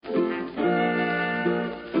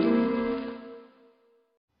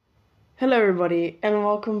Hello, everybody, and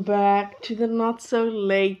welcome back to the Not So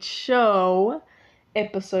Late Show,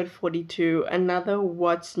 episode 42. Another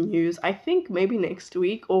What's News. I think maybe next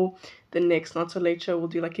week or the next Not So Late Show we'll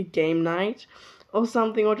do like a game night or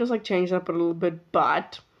something, or just like change it up a little bit.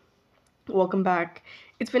 But welcome back.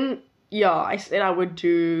 It's been, I said I would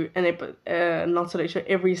do Not So Late Show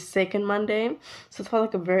every second Monday, so it's felt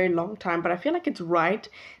like a very long time, but I feel like it's right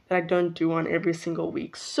that I don't do one every single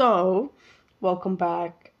week. So, welcome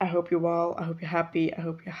back. I hope you're well. I hope you're happy. I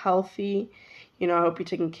hope you're healthy. I hope you're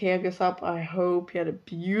taking care of yourself. I hope you had a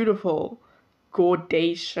beautiful,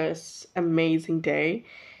 gorgeous, amazing day.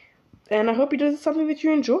 And I hope you did something that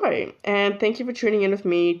you enjoy. And thank you for tuning in with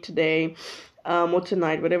me today or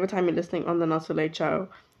tonight, whatever time you're listening on the Not So Late Show.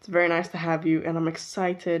 It's very nice to have you, and I'm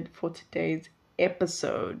excited for today's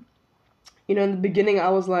episode. In the beginning, I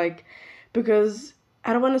was like, because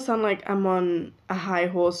I don't want to sound like I'm on a high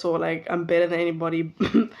horse or like I'm better than anybody,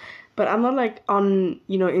 but I'm not like on,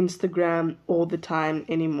 Instagram all the time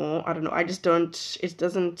anymore. I don't know. I just don't, it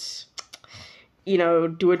doesn't,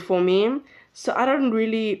 do it for me. So I don't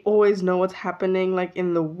really always know what's happening like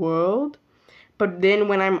in the world. But then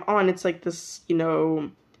when I'm on, it's like this,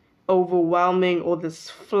 overwhelming or this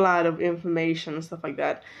flood of information and stuff like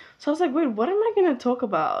that. So I was like, wait, what am I going to talk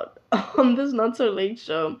about on this Not So Late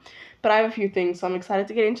Show? But I have a few things, so I'm excited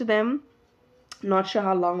to get into them. Not sure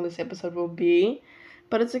how long this episode will be,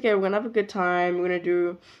 but it's okay. We're going to have a good time. We're going to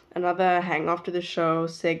do another hang after the show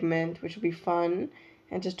segment, which will be fun,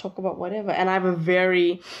 and just talk about whatever. And I have a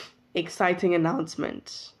very exciting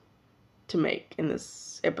announcement to make in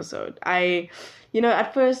this episode.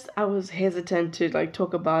 At first I was hesitant to like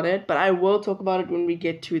talk about it, but I will talk about it when we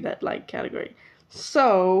get to that like category.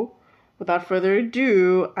 So, without further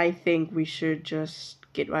ado, I think we should just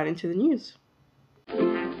get right into the news.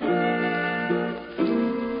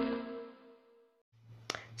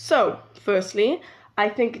 So, firstly, I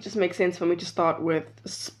think it just makes sense for me to start with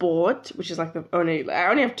sport, which is like I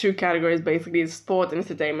only have two categories basically: sport and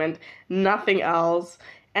entertainment, nothing else.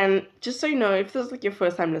 And just so you know, if this is like your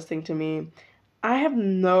first time listening to me, I have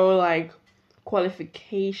no like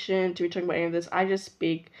qualification to be talking about any of this. I just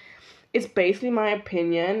speak. It's basically my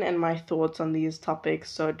opinion and my thoughts on these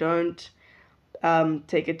topics, so don't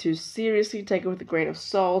take it too seriously. Take it with a grain of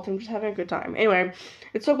salt. I'm just having a good time. Anyway,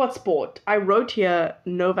 let's talk about sport. I wrote here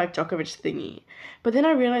Novak Djokovic thingy, but then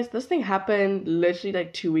I realized this thing happened literally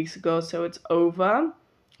like 2 weeks ago, so it's over.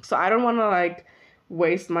 So I don't want to like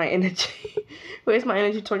waste my energy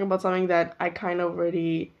talking about something that I kind of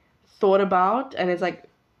already thought about. And it's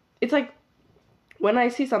like when I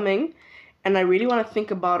see something and I really want to think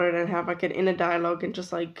about it and have like an inner dialogue and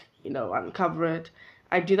just like uncover it,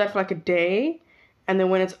 I do that for like a day, and then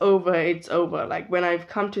when it's over, it's over. Like when I've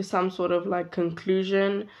come to some sort of like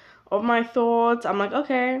conclusion of my thoughts, I'm like,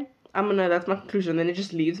 okay, that's my conclusion, then it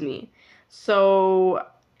just leaves me. So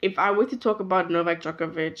if I were to talk about Novak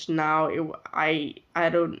Djokovic now, I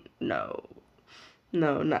don't know.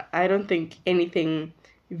 No, I don't think anything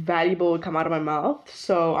valuable would come out of my mouth,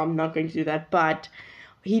 so I'm not going to do that. But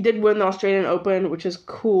he did win the Australian Open, which is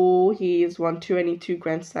cool. He's won 22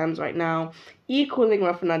 Grand Slams right now, equaling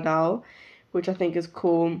Rafa Nadal, which I think is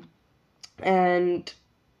cool. And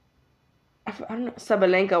I don't know,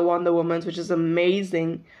 Sabalenka won the women's, which is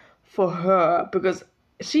amazing for her because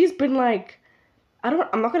she's been like, I'm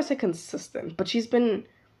not going to say consistent, but she's been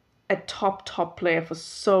a top player for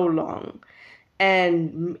so long.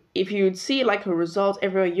 And if you'd see like her results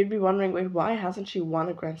everywhere, you'd be wondering, wait, why hasn't she won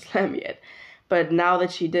a Grand Slam yet? But now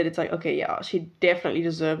that she did, it's like, okay, yeah, she definitely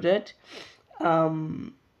deserved it.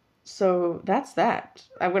 So that's that.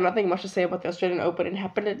 I've got nothing much to say about the Australian Open. It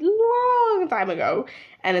happened a long time ago,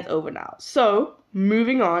 and it's over now. So,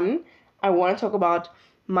 moving on, I want to talk about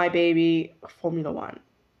my baby, Formula One.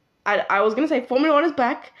 I was going to say Formula One is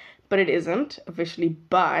back, but it isn't officially.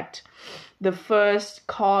 But the first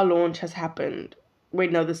car launch has happened.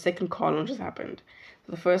 Wait, no, the second car launch has happened.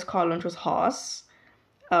 The first car launch was Haas.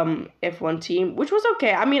 F1 team, which was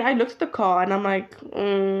okay. I mean, I looked at the car and I'm like,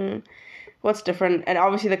 what's different? And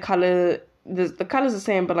obviously the color's the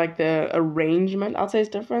same, but like the arrangement, I'd say, is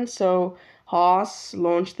different. So Haas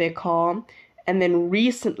launched their car, and then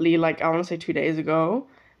recently, like I want to say 2 days ago,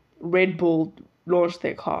 Red Bull launched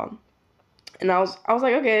their car. And I was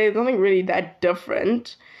like, okay, there's nothing really that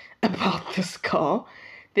different about this car.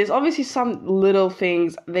 There's obviously some little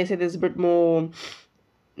things. They say there's a bit more.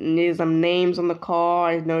 There's some names on the car.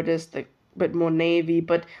 I noticed a bit more navy,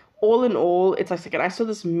 but all in all, it's like, I saw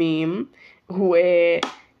this meme where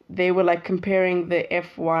they were like comparing the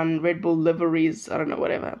F1 Red Bull liveries, I don't know,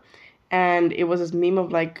 whatever. And it was this meme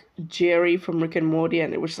of like Jerry from Rick and Morty,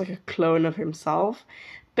 and it was like a clone of himself.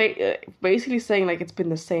 basically saying like it's been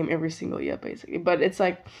the same every single year, basically. But it's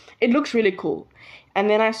like it looks really cool. And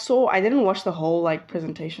then I didn't watch the whole like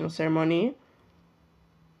presentation ceremony.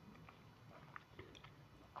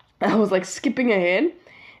 I was like skipping ahead,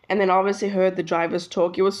 and then obviously heard the drivers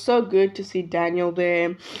talk. It was so good to see Daniel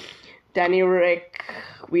there. Danny Rick,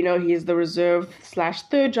 we know he's the reserve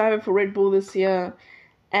 / third driver for Red Bull this year,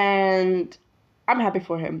 and I'm happy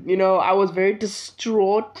for him. You know, I was very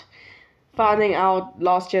distraught finding out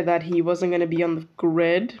last year that he wasn't going to be on the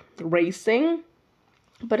grid racing,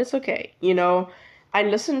 but it's okay. You know, I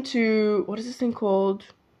listened to, what is this thing called?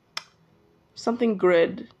 Something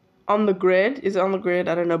Grid. On the Grid? Is it On the Grid?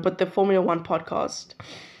 I don't know, but the Formula One podcast.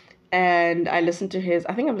 And I listened to his,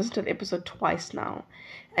 I think I've listened to the episode twice now,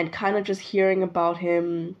 and kind of just hearing about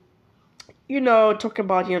him, you know, talking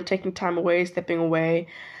about, you know, taking time away, stepping away.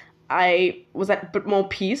 I was at a bit more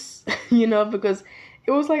peace, you know, because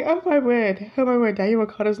it was like, oh my word, Daniel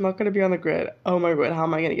Ricciardo's not going to be on the grid. Oh my word, how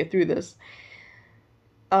am I going to get through this?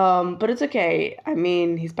 But it's okay. I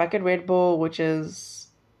mean, he's back at Red Bull, which is,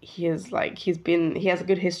 he has a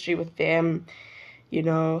good history with them, you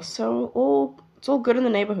know, so it's all good in the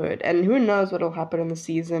neighborhood. And who knows what'll happen in the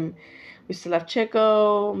season. We still have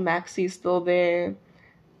Checo, Maxi's still there.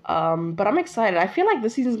 But I'm excited. I feel like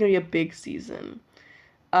this season's going to be a big season.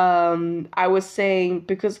 I was saying,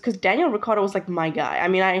 because Daniel Ricciardo was like my guy. I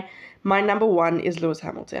mean, my number one is Lewis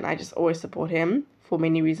Hamilton. I just always support him for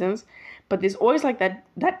many reasons. But there's always like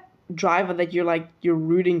that driver that you're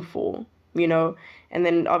rooting for, you know? And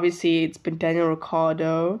then obviously it's been Daniel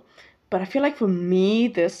Ricciardo. But I feel like for me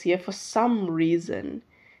this year, for some reason,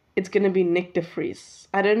 it's going to be Nick de Vries.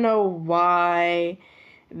 I don't know why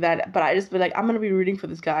but I just be like, I'm going to be rooting for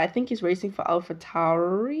this guy. I think he's racing for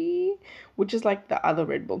AlphaTauri, which is like the other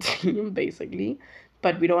Red Bull team, basically.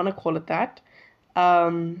 But we don't want to call it that.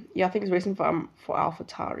 Yeah, I think he's racing for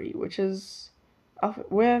AlphaTauri, which is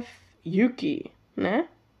with Yuki, ne?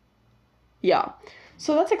 Yeah.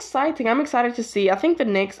 So that's exciting. I'm excited to see. I think the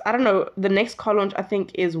next car launch, I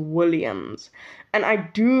think, is Williams. And I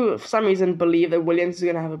do, for some reason, believe that Williams is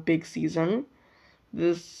going to have a big season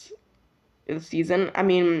this season. I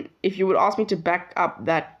mean, if you would ask me to back up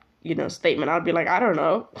that, you know, statement, I'd be like, I don't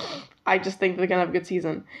know. I just think they're going to have a good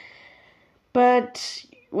season. But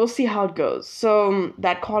we'll see how it goes. So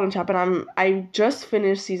that car launch happened. I just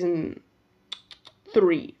finished season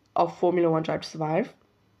 3 of Formula One Drive to Survive.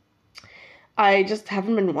 I just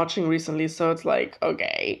haven't been watching recently, so it's like,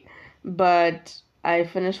 okay. But I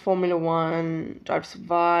finished Formula One Drive to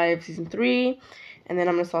Survive season 3, and then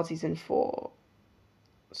I'm going to start season 4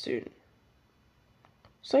 soon.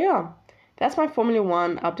 So yeah, that's my Formula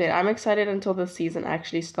One update. I'm excited until the season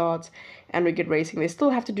actually starts and we get racing. They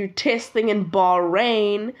still have to do testing in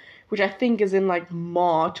Bahrain, which I think is in like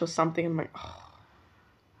March or something. I'm like, oh.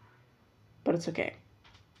 But it's okay.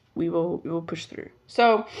 We will push through.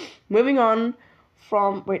 So, moving on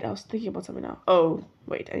from... Wait, I was thinking about something now. Oh,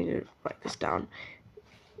 wait, I need to write this down.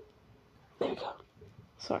 There we go.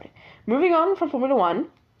 Sorry. Moving on from Formula One,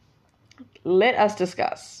 let us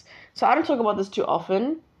discuss. So, I don't talk about this too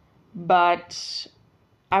often, but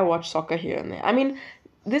I watch soccer here and there. I mean,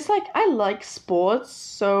 I like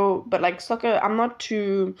sports, but like soccer, I'm not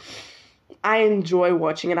too... I enjoy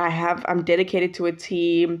watching it. I'm dedicated to a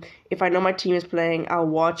team. If I know my team is playing,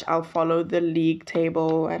 I'll follow the league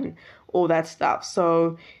table and all that stuff.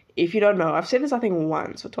 So if you don't know, I've said this I think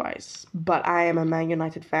once or twice, but I am a Man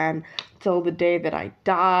United fan till the day that I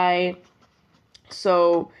die.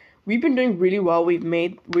 So we've been doing really well. We've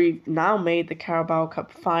now made the Carabao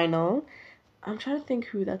Cup final. I'm trying to think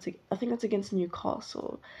who that's. I think that's against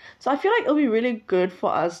Newcastle. So I feel like it'll be really good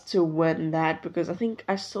for us to win that, because I think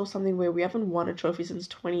I saw something where we haven't won a trophy since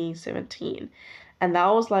 2017. And that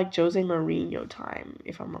was like Jose Mourinho time,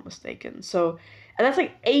 if I'm not mistaken. So, and that's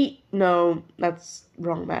like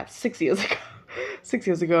 6 years ago. 6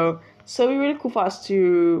 years ago. So it'll be really cool for us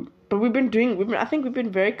to, but I think we've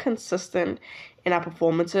been very consistent in our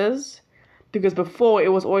performances. Because before it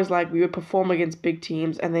was always like we would perform against big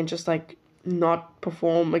teams and then just like not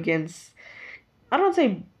perform against, I don't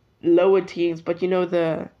say lower teams, but you know,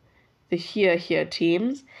 the here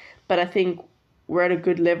teams. But I think we're at a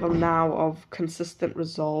good level now of consistent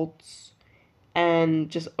results and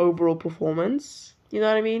just overall performance. You know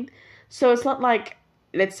what I mean? So it's not like,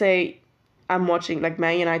 let's say I'm watching like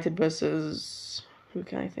Man United versus, who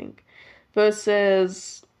can I think?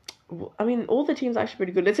 Versus, I mean, all the teams are actually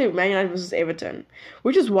pretty good. Let's say Man United versus Everton,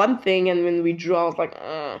 which is one thing, and when we draw, I was like,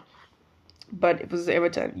 but if it was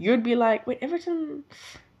Everton, you'd be like, wait, Everton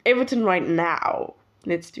right now,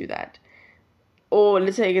 let's do that. Or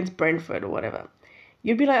let's say against Brentford or whatever.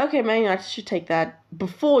 you'd be like, okay, Man United should take that.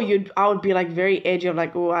 Before I would be like very edgy of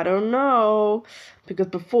like, oh, I don't know, because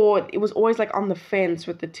before it was always like on the fence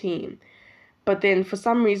with the team. But then for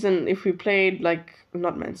some reason, if we played like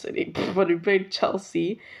not Man City, but we played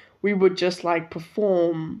Chelsea, we would just like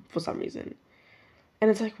perform for some reason, and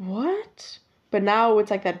it's like what? But now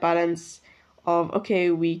it's like that balance of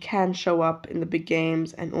okay, we can show up in the big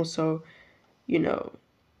games and also, you know,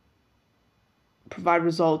 provide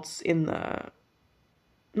results in the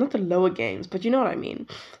not the lower games, but you know what I mean.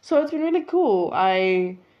 So it's been really cool.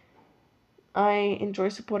 I enjoy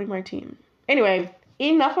supporting my team. Anyway,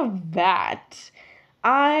 enough of that.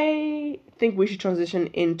 I think we should transition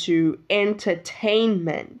into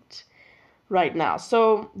entertainment right now.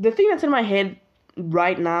 So the thing that's in my head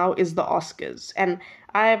right now is the Oscars. And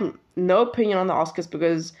I have no opinion on the Oscars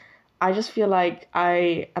because I just feel like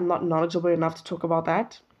I am not knowledgeable enough to talk about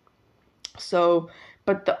that. So,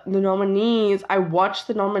 but the nominees, I watched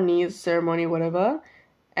the nominees ceremony, whatever,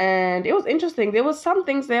 and it was interesting. There was some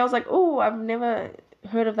things there I was like, oh, I've never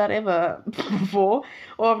heard of that ever before,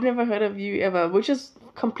 or I've never heard of you ever, which is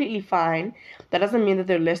completely fine. That doesn't mean that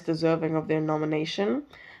they're less deserving of their nomination.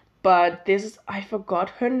 But I forgot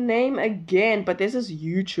her name again, but there's this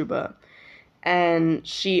YouTuber, and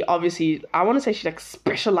she obviously, I want to say she like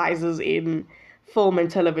specializes in film and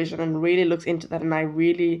television and really looks into that, and I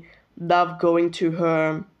really love going to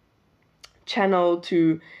her channel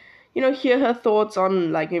to, you know, hear her thoughts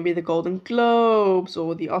on like maybe the Golden Globes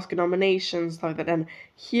or the Oscar nominations, like that. And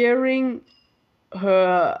hearing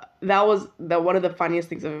her, that was one of the funniest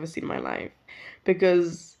things I've ever seen in my life,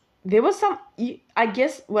 because there was some, I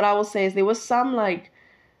guess what I will say is there was some like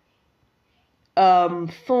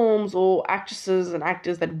films or actresses and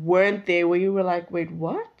actors that weren't there where you were like, wait,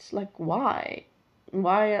 what? Like, why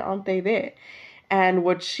aren't they there? And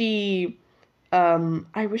what she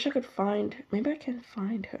I wish I could find, maybe I can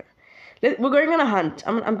find her. We're going on a hunt.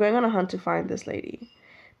 I'm going on a hunt to find this lady,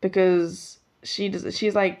 because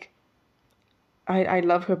she's like, I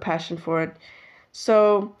love her passion for it.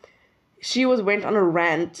 So she went on a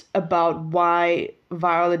rant about why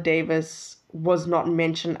Viola Davis was not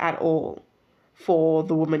mentioned at all for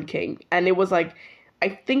the Woman King. And it was like, I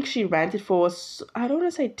think she ranted for, I don't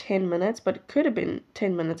want to say 10 minutes, but it could have been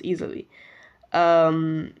 10 minutes easily. Let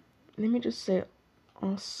me just say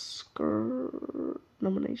Oscar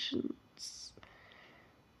nominations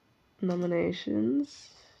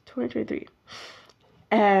 2023.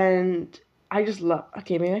 And I just love,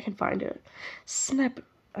 okay, maybe I can find it. Snap.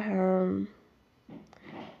 Okay,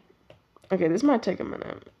 this might take a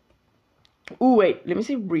minute. Ooh, wait, let me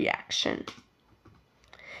see reaction.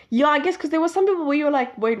 Yeah, I guess because there were some people where you were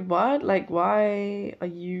like, wait, what? Like, why are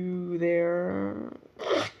you there?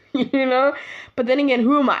 You know? But then again,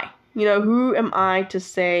 who am I? You know, who am I to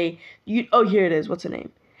say, oh, here it is. What's her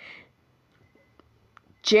name?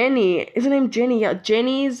 Jenny. Is her name Jenny? Yeah,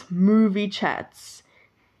 Jenny's Movie Chats.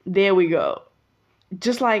 There we go.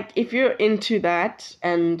 Just like, if you're into that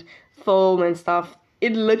and film and stuff,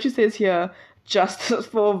 it literally says here, justice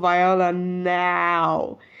for Viola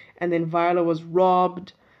now. And then Viola was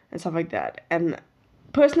robbed and stuff like that. And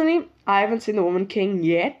personally, I haven't seen The Woman King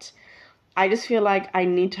yet. I just feel like I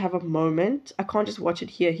need to have a moment. I can't just watch it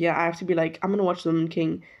here. I have to be like, I'm going to watch The Woman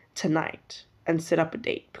King tonight and set up a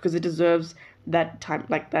date, because it deserves that time,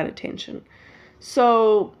 like that attention.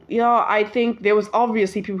 So, yeah, I think there was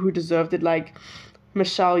obviously people who deserved it, like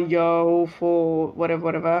Michelle Yeoh for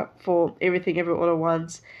whatever, for Everything Everywhere All at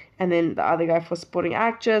Once, and then the other guy for Supporting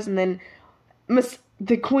Actress, and then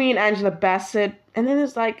the Queen, Angela Bassett, and then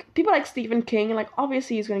there's like people like Stephen King, and like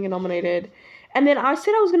obviously he's going to get nominated. And then I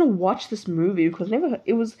said I was going to watch this movie because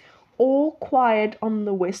it was All Quiet on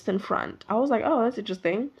the Western Front. I was like, oh, that's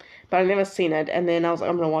interesting, but I've never seen it. And then I was like,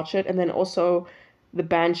 I'm going to watch it. And then also The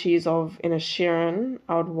Banshees of Inisherin,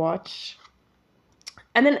 I would watch.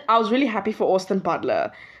 And then I was really happy for Austin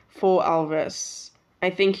Butler for Elvis. I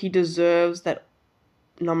think he deserves that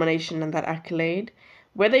nomination and that accolade.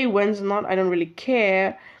 Whether he wins or not, I don't really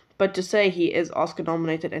care. But to say he is Oscar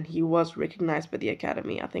nominated and he was recognized by the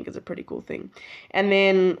Academy, I think is a pretty cool thing. And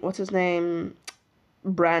then, what's his name?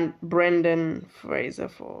 Brendan Fraser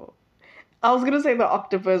for... I was going to say The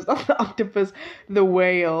Octopus, not The Octopus, The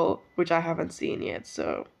Whale, which I haven't seen yet,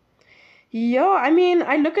 so... Yeah, I mean,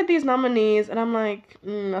 I look at these nominees and I'm like,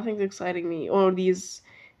 nothing's exciting me. Nothing's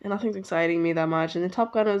exciting me that much. And then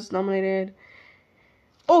Top Gun is nominated.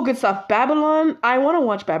 Oh, good stuff. Babylon. I want to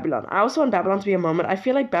watch Babylon. I also want Babylon to be a moment. I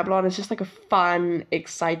feel like Babylon is just like a fun,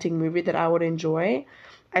 exciting movie that I would enjoy.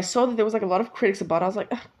 I saw that there was like a lot of critics about it. I was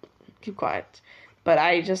like, keep quiet. But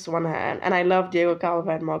I just want to, and I love Diego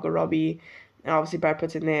Calva and Margot Robbie. and obviously Brad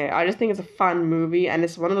Pitt's in there. I just think it's a fun movie, and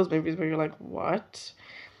it's one of those movies where you're like, what?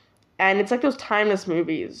 And it's like those timeless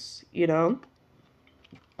movies, you know?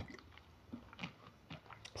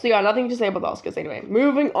 So yeah, nothing to say about the Oscars anyway.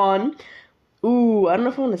 Moving on. Ooh, I don't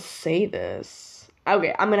know if I want to say this.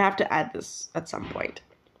 Okay, I'm gonna have to add this at some point.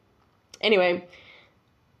 Anyway,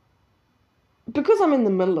 because I'm in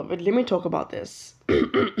the middle of it, let me talk about this.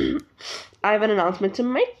 I have an announcement to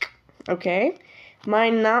make. Okay?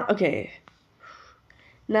 Okay.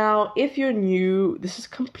 Now, if you're new, this is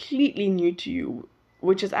completely new to you,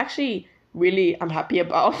 which is actually really I'm happy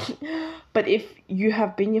about. But if you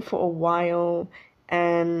have been here for a while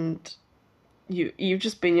and you've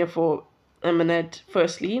just been here for a minute,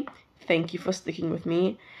 firstly, thank you for sticking with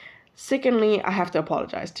me. Secondly, I have to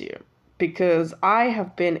apologize to you because I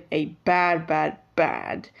have been a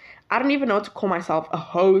bad. I don't even know what to call myself, a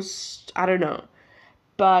host. I don't know.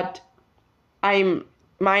 But my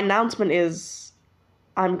announcement is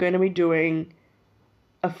I'm going to be doing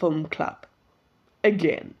a film club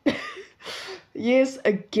again. Yes,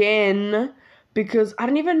 again, because I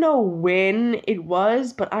don't even know when it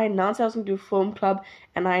was, but I announced I was going to do a film club,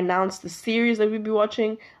 and I announced the series that we'd be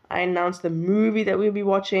watching. I announced the movie that we'd be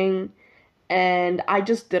watching, and I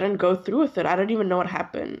just didn't go through with it. I don't even know what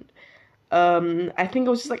happened. I think it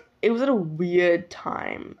was just like, it was at a weird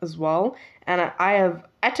time as well, and I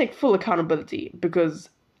take full accountability because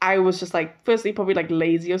I was just like, firstly, probably like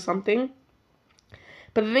lazy or something.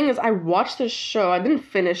 But the thing is, I watched the show, I didn't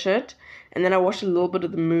finish it, and then I watched a little bit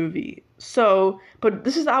of the movie. So, but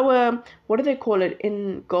this is our, what do they call it?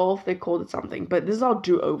 In golf, they called it something, but this is our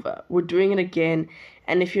do-over. We're doing it again,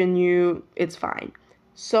 and if you're new, it's fine.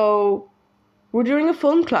 So, we're doing a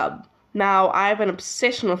film club. Now, I have an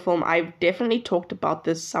obsession with film. I've definitely talked about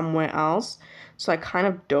this somewhere else, so I kind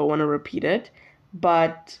of don't want to repeat it,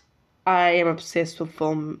 but I am obsessed with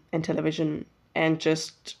film and television and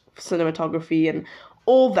just cinematography and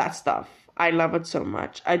all that stuff. I love it so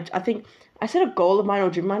much. I think I set a goal of mine or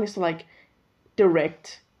dream of mine is to like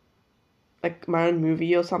direct like my own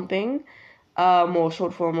movie or something, or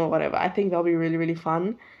short film or whatever. I think that'll be really, really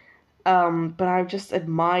fun. But I just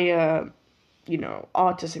admire,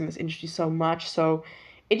 artists in this industry so much. So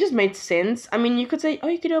it just made sense. I mean, you could say, oh,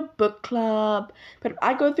 you could do a book club, but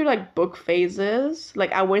I go through like book phases.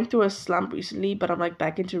 Like I went through a slump recently, but I'm like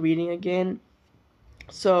back into reading again.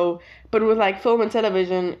 So, but with like film and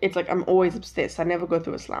television, it's like I'm always obsessed. I never go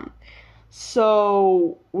through a slump.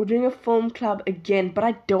 So we're doing a film club again, but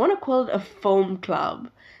I don't want to call it a film club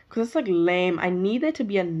because it's like lame. I need there to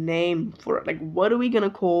be a name for it. Like, what are we gonna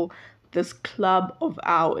call this club of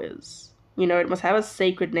ours? It must have a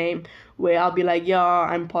sacred name where I'll be like, yeah,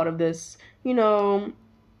 I'm part of this,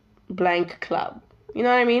 blank club. You know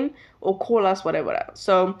what I mean? Or call us whatever.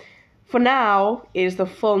 So for now, it is the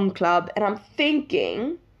film club, and I'm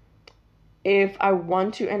thinking if I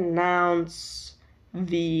want to announce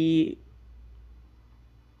the...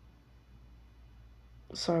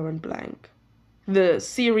 Sorry, I went blank. The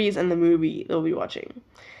series and the movie they'll be watching.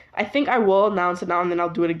 I think I will announce it now, and then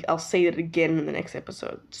I'll say it again in the next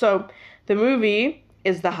episode. So, the movie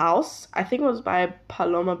is The House. I think it was by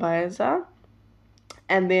Paloma Baeza.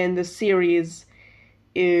 And then the series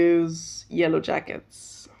is Yellow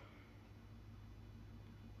Jackets.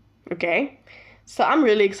 Okay? So, I'm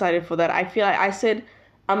really excited for that. I feel like I said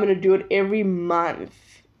I'm going to do it every month.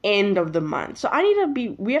 End of the month. So, I need to be...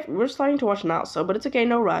 We're starting to watch now, but it's okay,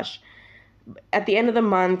 no rush. At the end of the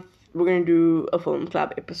month, we're going to do a film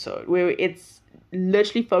club episode where it's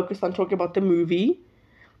literally focused on talking about the movie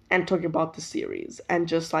and talking about the series and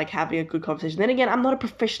just like having a good conversation. Then again, I'm not a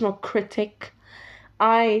professional critic.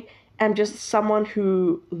 I am just someone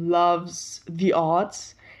who loves the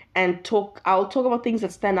arts and I'll talk about things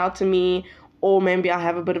that stand out to me, or maybe I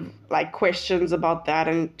have a bit of like questions about that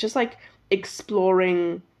and just like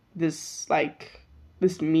exploring this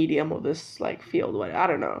medium or this like field, whatever. I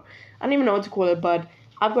don't know. I don't even know what to call it, but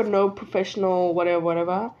I've got no professional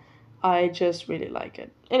whatever. I just really like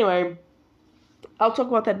it. Anyway, I'll talk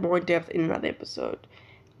about that more in depth in another episode.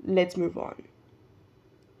 Let's move on.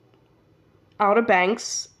 Outer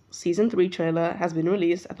Banks season 3 trailer has been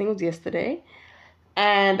released. I think it was yesterday,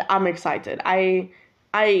 and I'm excited.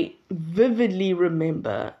 I vividly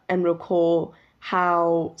remember and recall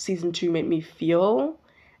how season 2 made me feel,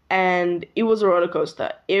 and it was a roller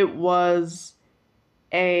coaster. It was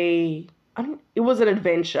an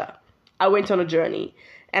adventure. I went on a journey,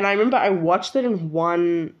 and I remember I watched it in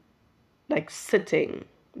one like sitting.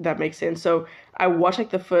 If that makes sense. So I watched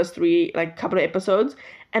like the first 3 like couple of episodes,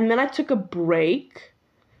 and then I took a break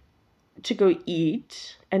to go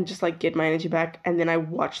eat and just like get my energy back, and then I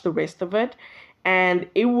watched the rest of it, and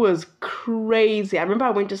it was crazy. I remember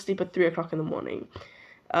I went to sleep at 3 o'clock in the morning,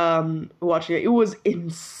 watching it. It was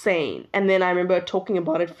insane. And then I remember talking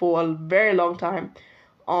about it for a very long time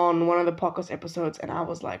on one of the podcast episodes, and I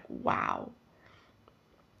was like, wow.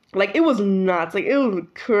 Like, it was nuts. Like, it was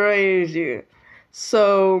crazy.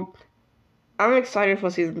 So, I'm excited for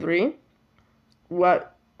season 3.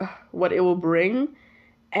 What it will bring.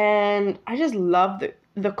 And I just love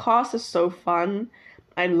the cast is so fun.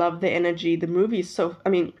 I love the energy. The movie is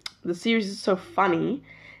the series is so funny.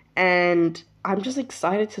 And I'm just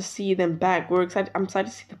excited to see them back. I'm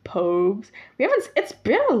excited to see the Pogues. It's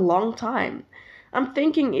been a long time. I'm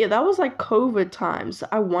thinking, yeah, that was like COVID times.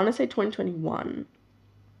 I want to say 2021.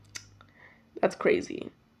 That's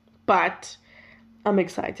crazy. But I'm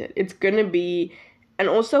excited. It's gonna be, and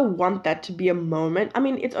also want that to be a moment. I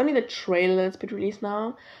mean, it's only the trailer that's been released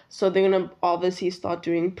now. So they're gonna obviously start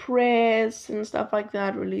doing press and stuff like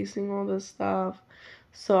that, releasing all this stuff.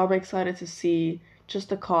 So I'm excited to see just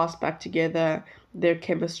the cast back together, their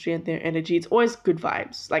chemistry and their energy. It's always good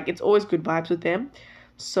vibes. Like, it's always good vibes with them.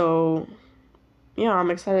 So, yeah,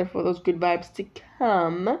 I'm excited for those good vibes to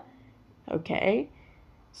come. Okay.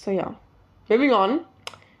 So, yeah. Moving on.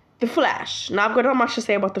 The Flash. Now, I've got not much to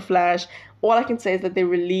say about The Flash. All I can say is that they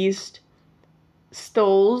released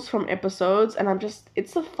stills from episodes, and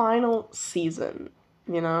it's the final season,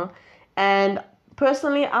 you know? And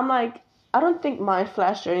personally, I'm like, I don't think my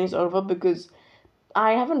Flash journey is over because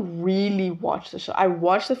I haven't really watched the show. I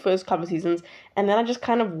watched the first couple of seasons, and then I just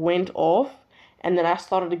kind of went off, and then I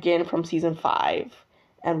started again from season 5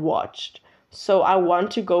 and watched. So I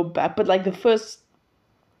want to go back, but like the first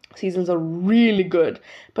seasons are really good,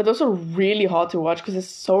 but those are really hard to watch because there's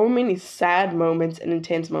so many sad moments and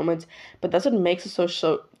intense moments. But that's what makes it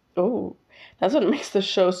that's what makes the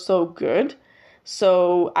show so good.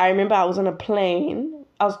 So I remember I was on a plane.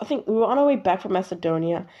 I think we were on our way back from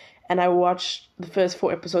Macedonia, and I watched the first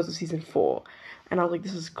 4 episodes of season 4, and I was like,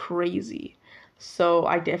 this is crazy. So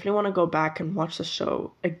I definitely want to go back and watch the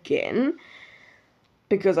show again,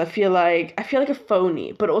 because I feel like a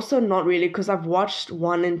phony, but also not really, because I've watched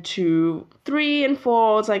 1 and 2, 3 and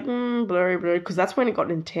 4. It's like blurry, because that's when it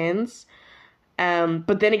got intense.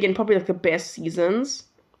 But then again, probably like the best seasons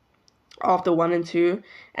after 1 and 2,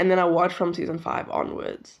 and then I watched from season 5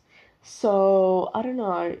 onwards. So I don't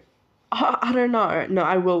know. I don't know. No,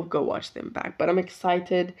 I will go watch them back, but I'm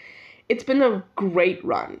excited. It's been a great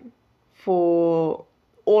run for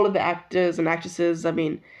all of the actors and actresses. I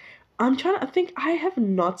mean, I'm trying to think. I have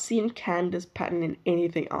not seen Candice Patton in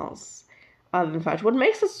anything else other than Flash. What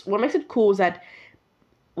makes it cool is that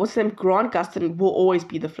Grant Gustin will always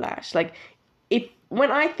be the Flash. Like,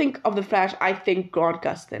 when I think of the Flash, I think Grant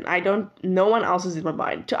Gustin. No one else is in my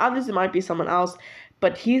mind. To others, it might be someone else,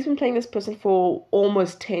 but he's been playing this person for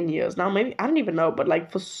almost 10 years now. Maybe, I don't even know, but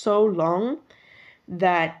like for so long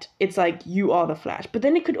that it's like, you are the Flash. But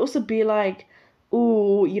then it could also be like,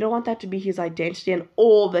 ooh, you don't want that to be his identity and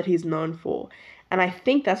all that he's known for. And I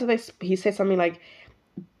think that's what he said something like,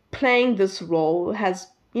 playing this role has,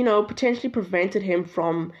 potentially prevented him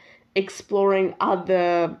from exploring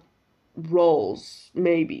other roles,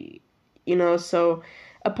 maybe. So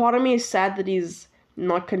a part of me is sad that he's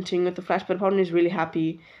not continuing with the Flash, but a part of me is really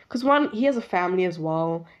happy. Because one, he has a family as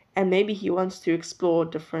well, and maybe he wants to explore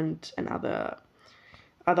different and other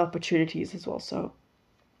opportunities as well. So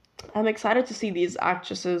I'm excited to see these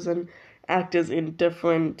actresses and actors in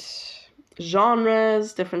different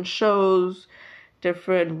genres, different shows,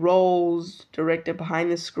 different roles, directed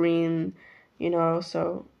behind the screen,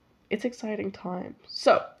 so it's exciting time.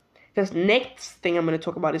 So this next thing I'm going to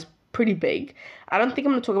talk about is pretty big. I don't think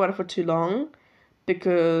I'm going to talk about it for too long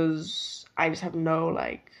because I just have no,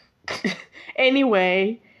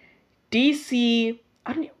 Anyway, DC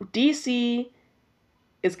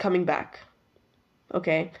is coming back.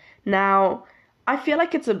 Okay? Now, I feel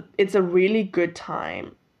like it's a really good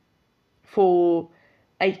time for,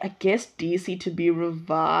 I guess, DC to be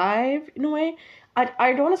revived in a way.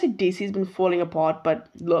 I don't want to say DC's been falling apart, but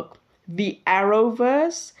look, the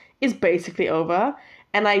Arrowverse is basically over,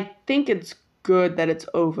 and I think it's good that it's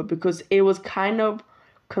over because it was kind of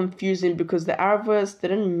confusing because the Arrowverse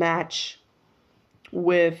didn't match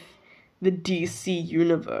with the DC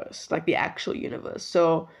universe, like the actual universe.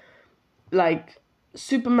 So, like, the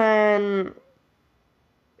Superman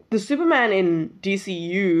in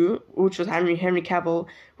DCU, which was Henry Cavill,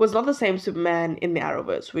 was not the same Superman in the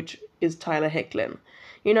Arrowverse, which is Tyler Hoechlin.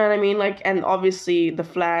 You know what I mean? Like, and obviously the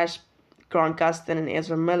Flash, Grant Gustin and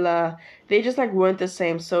Ezra Miller, they just weren't the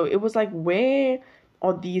same. So it was like, where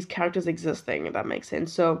are these characters existing? If that makes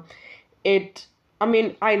sense. So it I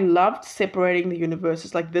mean, I loved separating the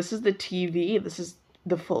universes. Like, this is the TV, this is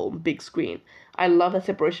the film, big screen. I love that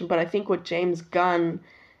separation, but I think what James Gunn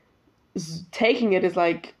is taking it is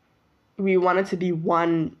like, we want it to be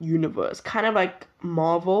one universe, kind of like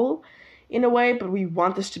Marvel in a way, but we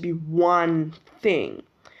want this to be one thing.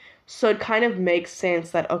 So it kind of makes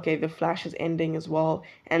sense that, okay, The Flash is ending as well,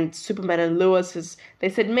 and Superman and Lois is, they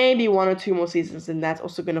said maybe one or two more seasons, and that's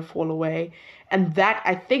also going to fall away. And that,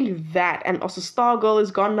 I think that, and also Stargirl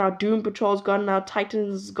is gone now, Doom Patrol's gone now,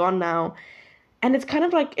 Titans is gone now. And it's kind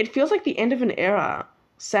of like, it feels like the end of an era,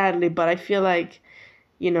 sadly, but I feel like,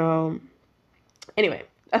 you know, anyway,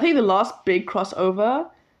 I think the last big crossover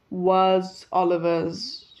was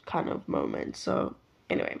Oliver's kind of moment. So,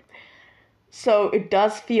 anyway. So it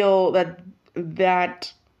does feel that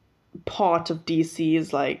that part of DC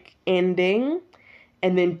is like ending,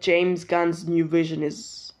 and then James Gunn's new vision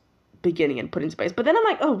is beginning and put in space. But then I'm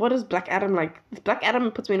like, oh, what is Black Adam like? Black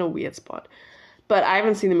Adam puts me in a weird spot. But I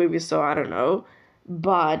haven't seen the movie, so I don't know.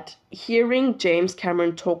 But hearing James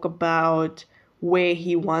Cameron talk about where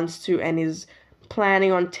he wants to and is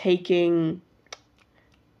planning on taking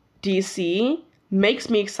DC makes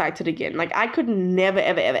me excited again. Like, I could never,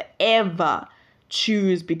 ever, ever, ever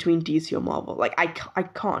choose between DC or Marvel. Like, I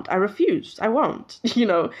can't. I refuse. I won't.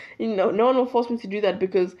 No one will force me to do that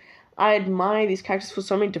because I admire these characters for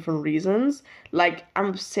so many different reasons. Like, I'm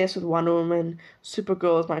obsessed with Wonder Woman.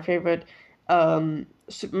 Supergirl is my favorite.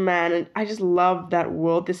 Superman, and I just love that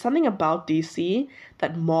world. There's something about DC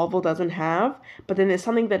that Marvel doesn't have, but then there's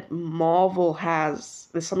something that Marvel has.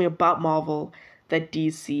 There's something about Marvel that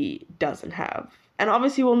DC doesn't have, and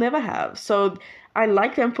obviously will never have. So I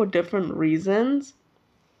like them for different reasons.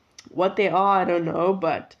 What they are, I don't know,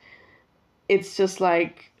 but it's just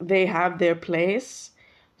like they have their place.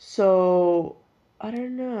 So I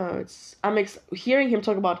don't know. Hearing him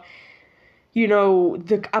talk about,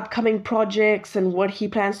 the upcoming projects and what he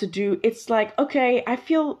plans to do. It's like, okay, I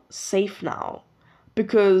feel safe now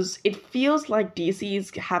because it feels like DC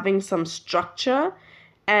is having some structure,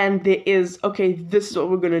 and there is, okay, this is what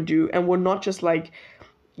we're going to do. And we're not just like,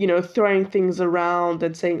 throwing things around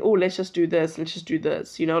and saying, oh, let's just do this, let's just do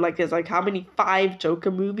this. Like there's like how many, 5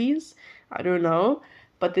 Joker movies? I don't know.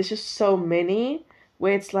 But there's just so many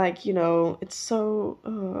where it's like, it's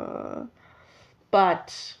so...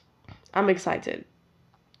 But I'm excited.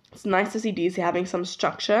 It's nice to see DC having some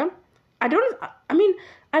structure. I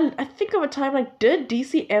think of a time, like, did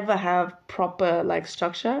DC ever have proper, like,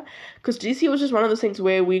 structure? Because DC was just one of those things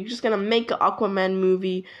where we're just gonna make an Aquaman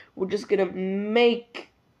movie, we're just gonna make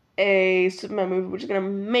a Superman movie, we're just gonna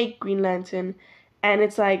make Green Lantern, and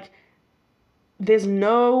it's like, there's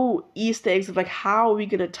no Easter eggs of, like, how are we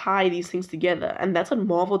gonna tie these things together? And that's what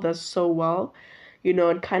Marvel does so well.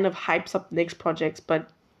 It kind of hypes up next projects, but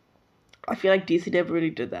I feel like DC never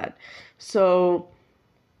really did that. So,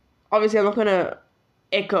 obviously, I'm not going to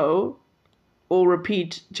echo or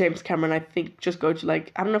repeat James Cameron. I think just go to,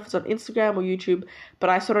 like, I don't know if it's on Instagram or YouTube,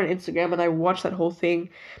 but I saw it on Instagram and I watched that whole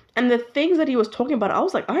thing. And the things that he was talking about, I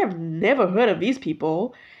was like, I have never heard of these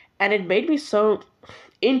people. And it made me so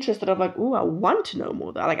interested. I'm like, ooh, I want to know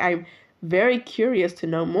more. Like, I'm very curious to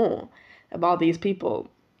know more about these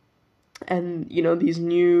people. And, these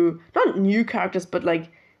not new characters, but,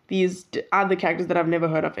 like, these other characters that I've never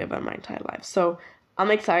heard of ever in my entire life. So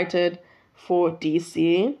I'm excited for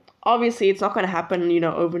DC. Obviously, it's not going to happen,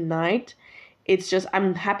 overnight. It's just,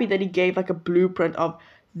 I'm happy that he gave like a blueprint of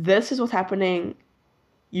this is what's happening.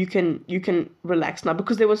 You can relax now,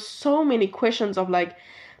 because there were so many questions of like,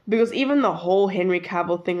 because even the whole Henry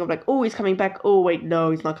Cavill thing of like, oh, he's coming back. Oh, wait,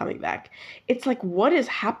 no, he's not coming back. It's like, what is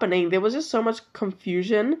happening? There was just so much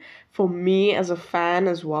confusion for me as a fan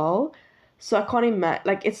as well. So I can't imagine,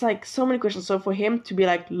 like, it's like so many questions. So for him to be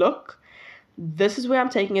like, look, this is where I'm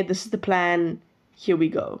taking it. This is the plan. Here we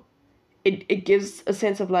go. It gives a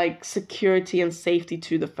sense of like security and safety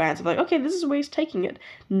to the fans of like, okay, this is where he's taking it.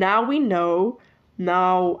 Now we know.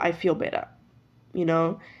 Now I feel better,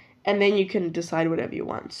 and then you can decide whatever you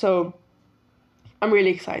want. So I'm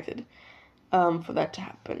really excited for that to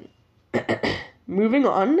happen. Moving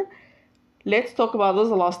on, let's talk about, this is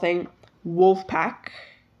the last thing, Wolfpack.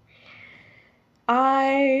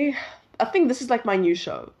 I think this is like my new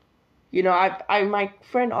show. My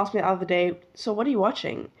friend asked me the other day, so what are you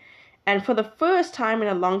watching? And for the first time in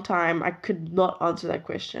a long time, I could not answer that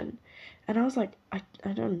question. And I was like, I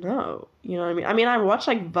don't know. You know what I mean? I mean, I watch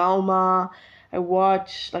like Velma, I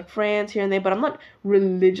watch like Friends here and there, but I'm not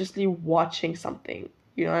religiously watching something.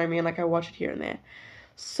 You know what I mean? Like I watch it here and there.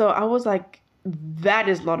 So I was like, that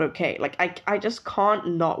is not okay. Like I just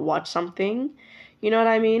can't not watch something. You know what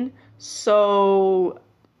I mean? So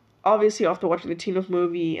obviously after watching the Teen Wolf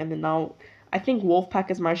movie, and then now I think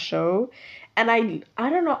Wolfpack is my show. And I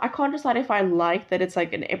don't know, I can't decide if I like that it's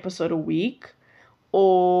like an episode a week,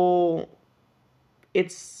 or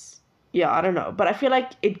it's, yeah, I don't know. But I feel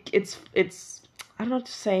like it's I don't know what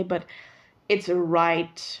to say, but it's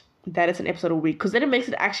right that it's an episode a week, because then it makes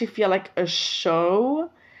it actually feel like a show,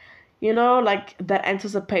 like that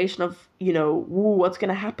anticipation of, ooh, what's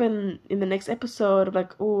gonna happen in the next episode, of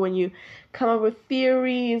like, ooh, when you come up with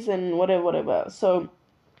theories and whatever. So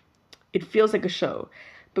it feels like a show,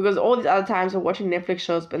 because all these other times I'm watching Netflix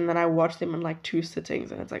shows, but then I watch them in like 2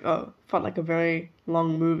 sittings, and it's like, oh, it felt like a very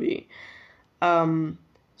long movie.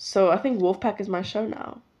 So I think Wolfpack is my show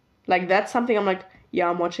now. Like, that's something I'm like, yeah,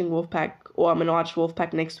 I'm watching Wolfpack, or I'm gonna watch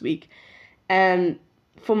Wolfpack next week. And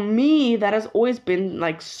for me, that has always been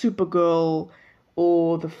like Supergirl,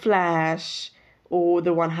 or The Flash, or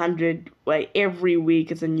The 100, where every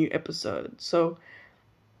week it's a new episode. So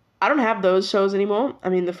I don't have those shows anymore. I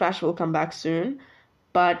mean, The Flash will come back soon,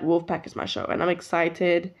 but Wolfpack is my show, and I'm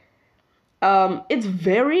excited. It's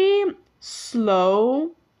very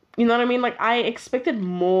slow. You know what I mean? Like, I expected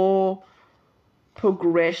more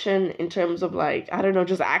progression in terms of, like, I don't know,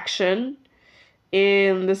 just action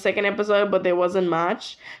in the second episode, but there wasn't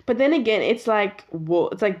much. But then again, it's like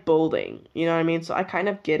building, you know what I mean? So I kind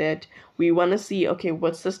of get it. We want to see, okay,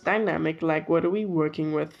 what's this dynamic like? What are we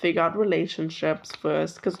working with? Figure out relationships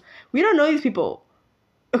first, because we don't know these people,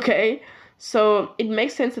 okay? So it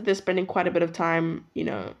makes sense that they're spending quite a bit of time,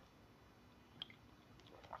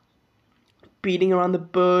 beating around the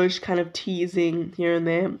bush, kind of teasing here and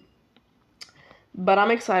there. But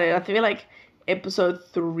I'm excited. I feel like episode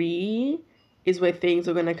 3 is where things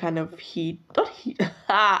are gonna kind of not heat,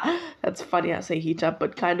 that's funny I say heat up,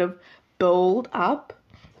 but kind of build up.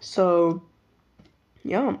 So,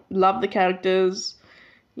 yeah, love the characters,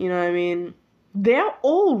 you know what I mean? They're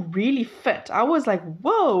all really fit. I was like,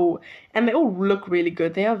 whoa, and they all look really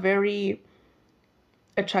good. They are very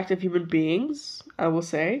attractive human beings, I will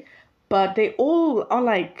say, but they all are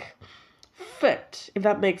like fit, if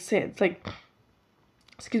that makes sense. Like,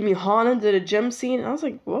 excuse me, Haaland did a gym scene, and I was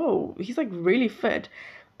like, whoa, he's like really fit.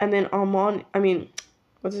 And then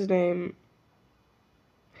what's his name?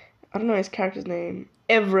 I don't know his character's name.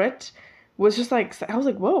 Everett was just like, I was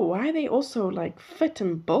like, whoa, why are they also like fit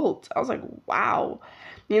and built? I was like, wow.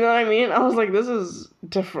 You know what I mean? I was like, this is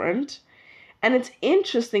different. And it's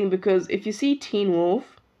interesting because if you see Teen Wolf,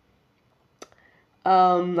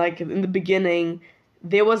 like in the beginning,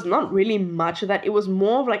 there was not really much of that. It was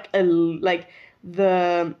more of like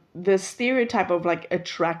the stereotype of like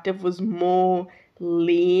attractive was more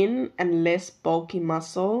lean and less bulky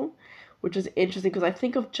muscle, which is interesting because I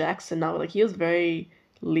think of Jackson now, like he was very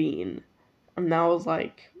lean, and that was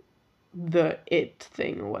like the it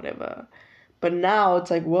thing or whatever. But now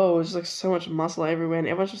it's like, whoa, it's just like so much muscle everywhere, and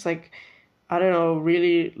everyone's just like, I don't know,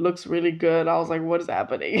 really looks really good. I was like, what is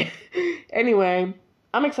happening? Anyway,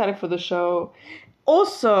 I'm excited for the show.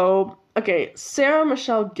 Also, okay, Sarah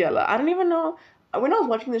Michelle Gellar. I don't even know. When I was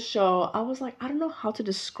watching this show, I was like, I don't know how to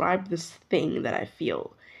describe this thing that I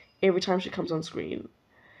feel every time she comes on screen.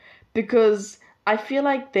 Because I feel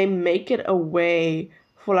like they make it a way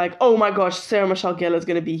for like, oh my gosh, Sarah Michelle Gellar is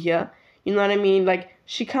going to be here. You know what I mean? Like,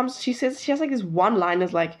 she says, she has like this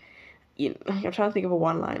one-liners like, I'm trying to think of a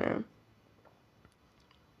one-liner.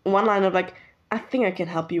 One line of like, I think I can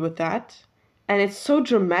help you with that. And it's so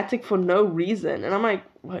dramatic for no reason. And I'm like,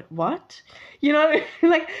 what? You know what I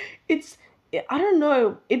mean? Like, I don't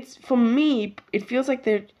know. It's, for me, it feels like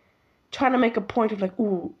they're trying to make a point of like,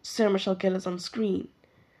 ooh, Sarah Michelle Gellar's on screen.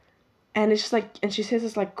 And it's just like, and she says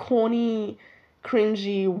this like corny,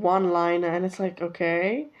 cringy one-liner, and it's like,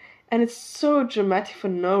 okay. And it's so dramatic for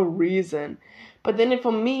no reason. But then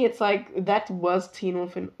for me, it's like, that was Teen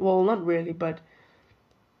Wolf, well, not really, but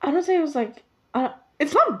I don't say it was like,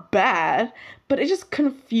 it's not bad, but it just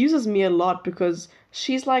confuses me a lot because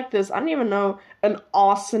she's like this, I don't even know, an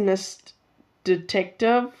arsonist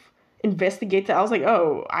detective investigator. I was like,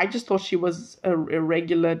 oh, I just thought she was a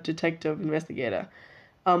regular detective investigator.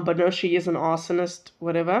 But no, she is an arsonist,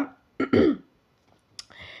 whatever.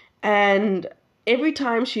 And every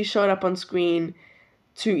time she showed up on screen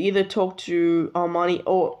to either talk to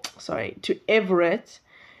to Everett,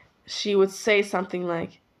 she would say something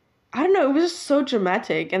like, I don't know, it was just so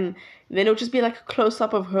dramatic, and then it would just be like a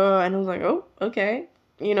close-up of her, and I was like, oh, okay,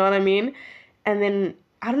 you know what I mean? And then,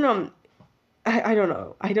 I don't know, I don't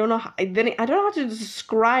know, I don't know how to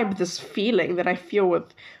describe this feeling that I feel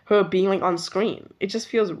with her being like on screen. It just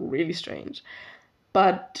feels really strange.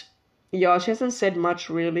 But, yeah, she hasn't said much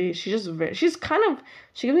really. She gives me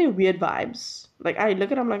weird vibes. Like, I look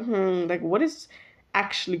at her, I'm like, like, what is,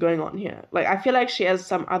 actually going on here. Like, I feel like she has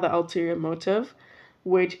some other ulterior motive,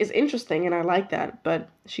 which is interesting, and I like that, but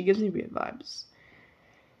she gives me weird vibes.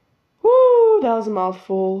 Woo, that was a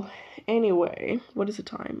mouthful. Anyway, what is the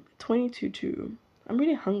time? 22:02. I'm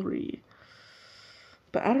really hungry.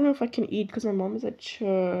 But I don't know if I can eat because my mom is at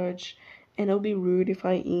church, and it'll be rude if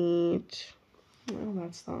I eat. All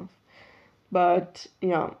that stuff. But,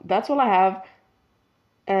 yeah, that's all I have.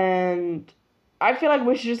 And I feel like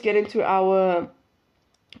we should just get into our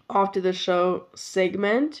after the show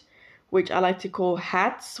segment, which I like to call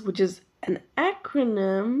HATS, which is an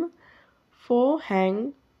acronym for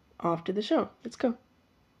Hang After the Show. Let's go.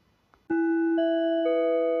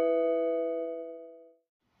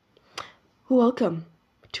 Welcome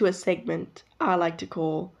to a segment I like to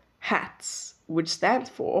call HATS, which stands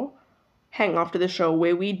for Hang After the Show,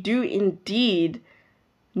 where we do indeed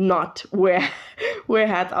not wear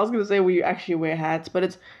hats. I was gonna say we actually wear hats,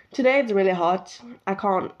 but today it's really hot. I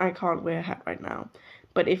can't wear a hat right now.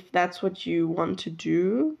 But if that's what you want to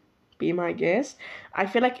do, be my guest. I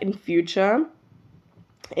feel like in future,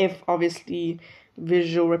 if obviously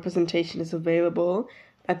visual representation is available,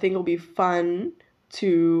 I think it'll be fun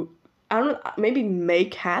to, I don't know, maybe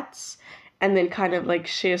make hats and then kind of like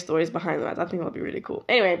share stories behind the hats. I think that'll be really cool.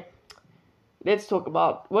 Anyway, let's talk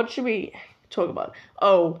about, what should we talk about?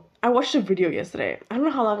 Oh, I watched a video yesterday. I don't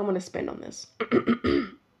know how long I'm going to spend on this.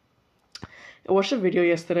 I watched a video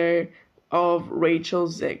yesterday of Rachel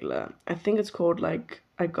Zegler. I think it's called like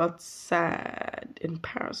I Got Sad in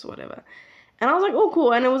Paris or whatever. And I was like, oh,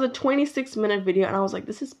 cool. And it was a 26-minute video. And I was like,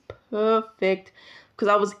 this is perfect. Because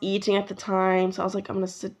I was eating at the time. So I was like, I'm going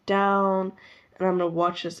to sit down and I'm going to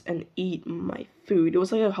watch this and eat my food. It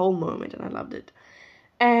was like a whole moment and I loved it.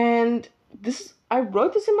 And I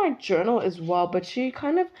wrote this in my journal as well, but she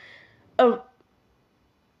kind of,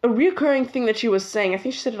 a reoccurring thing that she was saying, I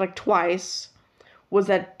think she said it like twice, was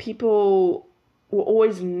that people were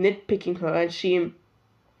always nitpicking her, and she,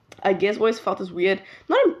 I guess, always felt this weird,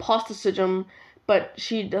 not imposter syndrome, but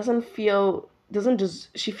she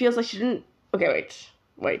she feels like she didn't, okay,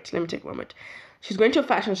 wait, let me take a moment. She's going to a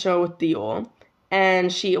fashion show with Dior,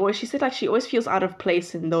 and she said like she always feels out of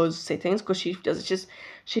place in those settings because she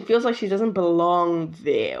feels like she doesn't belong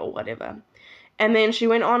there or whatever. And then she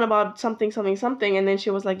went on about something, and then she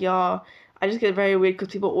was like, yeah, I just get very weird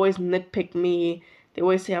because people always nitpick me. They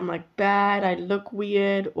always say I'm like bad, I look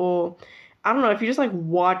weird, or I don't know, if you just like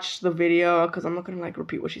watch the video, because I'm not gonna like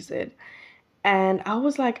repeat what she said. And I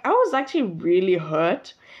was actually really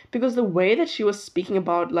hurt because the way that she was speaking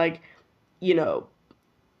about, like, you know,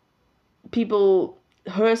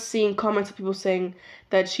 her seeing comments of people saying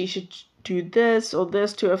that she should do this or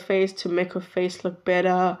this to her face to make her face look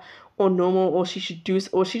better or normal, or she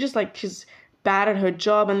just like, she's bad at her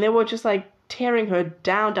job, and they were just like tearing her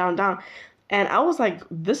down. And I was like,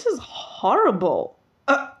 this is horrible.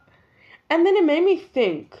 And then it made me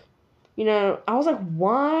think, I was like,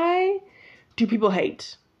 why do people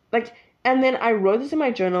hate? Like, and then I wrote this in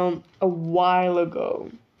my journal a while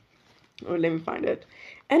ago. Oh, let me find it.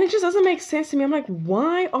 And it just doesn't make sense to me. I'm like,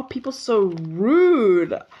 why are people so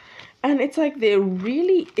rude? And it's like, there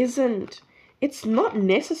really isn't, it's not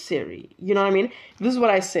necessary. You know what I mean? This is what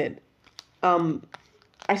I said.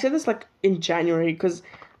 I said this like in January because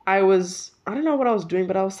I don't know what I was doing,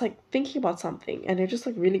 but I was like thinking about something and it just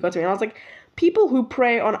like really got to me. And I was like, people who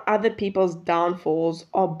prey on other people's downfalls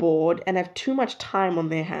are bored and have too much time on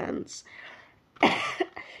their hands.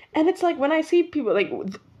 And it's like when I see people, like,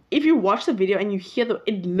 if you watch the video and you hear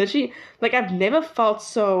it literally, like, I've never felt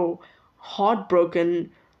so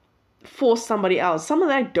heartbroken for somebody else, someone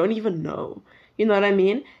that I don't even know. You know what I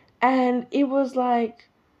mean? And it was like,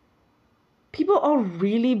 people are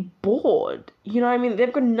really bored. You know what I mean?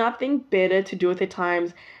 They've got nothing better to do with their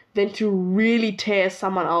times than to really tear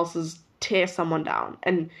someone down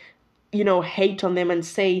and, hate on them and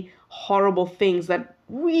say horrible things that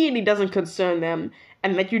really doesn't concern them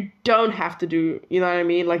and that you don't have to do. You know what I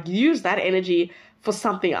mean? Like, use that energy for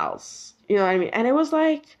something else. You know what I mean? And it was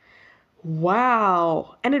like,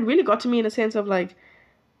 wow. And it really got to me in a sense of like,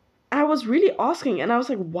 I was really asking, and I was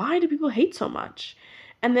like, why do people hate so much?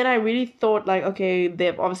 And then I really thought, like, okay,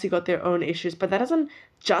 they've obviously got their own issues, but that doesn't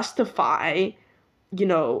justify,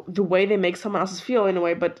 the way they make someone else feel in a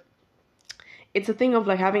way. But it's a thing of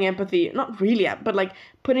like having empathy, not really, but like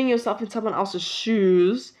putting yourself in someone else's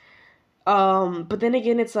shoes. But then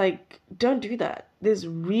again, it's like, don't do that.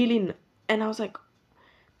 And I was like,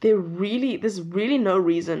 there's really no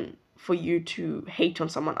reason for you to hate on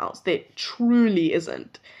someone else. There truly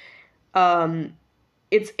isn't.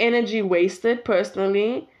 It's energy wasted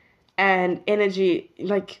personally, and energy,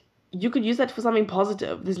 like, you could use that for something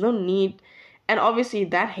positive. There's no need. And obviously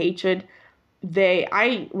that hatred,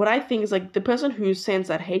 what I think is like the person who sends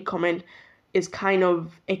that hate comment is kind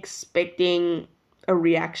of expecting a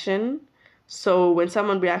reaction. So when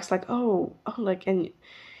someone reacts like, oh, like, and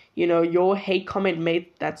your hate comment made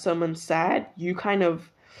that someone sad, you kind of,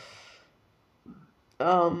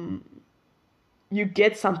 um, you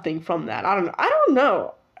get something from that. I don't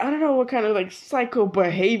know. I don't know what kind of like psycho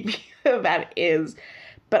behavior that is,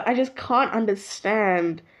 but I just can't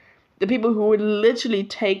understand the people who would literally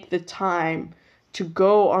take the time to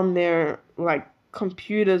go on their like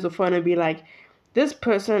computers or phone and be like, this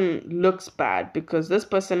person looks bad because this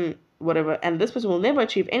person whatever, and this person will never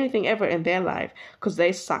achieve anything ever in their life because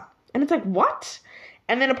they suck. And it's like, what?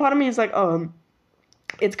 And then a part of me is like,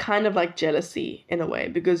 it's kind of like jealousy in a way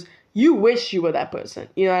because you wish you were that person.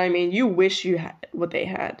 You know what I mean? You wish you had what they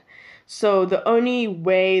had. So the only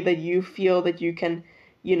way that you feel that you can,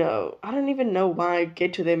 I don't even know why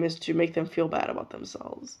get to them is to make them feel bad about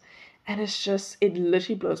themselves. And it's just, it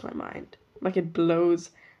literally blows my mind. Like, it blows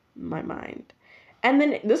my mind. And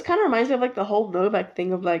then this kind of reminds me of like the whole Novak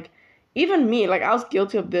thing of like, even me, like I was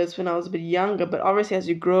guilty of this when I was a bit younger, but obviously as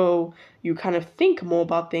you grow, you kind of think more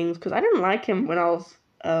about things because I didn't like him when I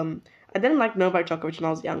didn't like Novak Djokovic when I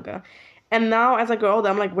was younger. And now as I grow older,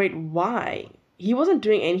 I'm like, wait, why? He wasn't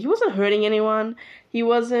he wasn't hurting anyone. He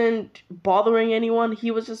wasn't bothering anyone.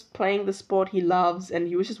 He was just playing the sport he loves and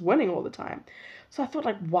he was just winning all the time. So I thought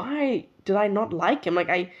like, why did I not like him? Like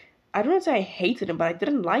I don't want to say I hated him, but I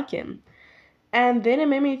didn't like him. And then it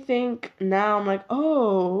made me think now I'm like,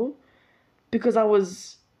 oh, because I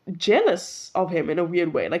was jealous of him in a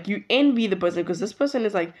weird way. Like you envy the person because this person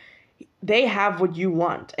is like, they have what you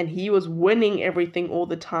want and he was winning everything all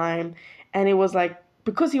the time. And it was like,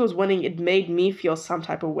 because he was winning, it made me feel some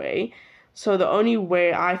type of way. So the only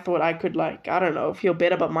way I thought I could like, I don't know, feel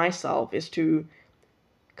better about myself is to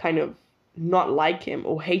kind of not like him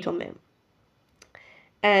or hate on them.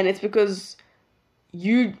 And it's because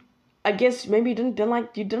I guess maybe you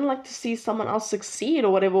didn't like to see someone else succeed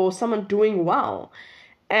or whatever, or someone doing well.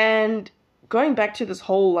 And going back to this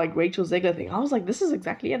whole like Rachel Zegler thing, I was like, this is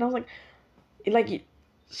exactly it. And I was like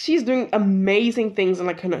she's doing amazing things in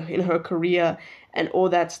like in her career and all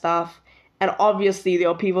that stuff. And obviously there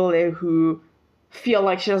are people there who feel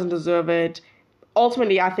like she doesn't deserve it.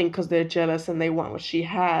 Ultimately, I think because they're jealous and they want what she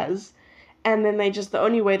has. And then the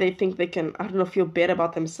only way they think they can, I don't know, feel better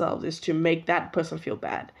about themselves is to make that person feel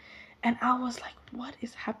bad. And I was like, what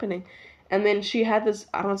is happening? And then she had this,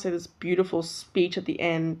 I don't want to say this beautiful speech at the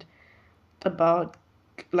end about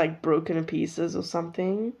like broken in pieces or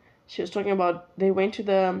something. She was talking about, they went to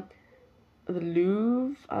the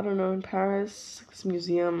Louvre, I don't know, in Paris, this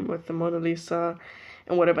museum with the Mona Lisa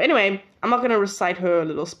and whatever. Anyway, I'm not going to recite her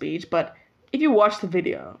little speech, but if you watch the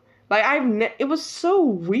video, like it was so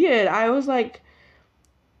weird. I was like,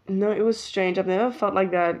 no, it was strange. I've never felt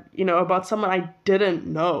like that, about someone I didn't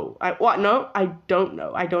know. I don't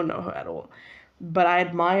know. I don't know her at all. But I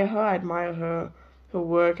admire her. I admire her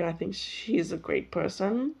work, and I think she's a great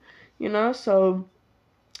person, So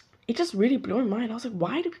it just really blew my mind. I was like,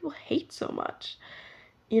 why do people hate so much?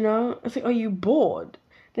 It's like, are you bored?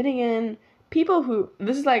 Then again,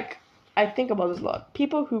 this is like, I think about this a lot.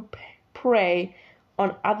 People who prey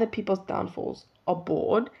on other people's downfalls are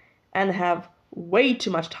bored and have way too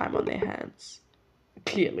much time on their hands,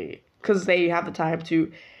 clearly, because they have the time to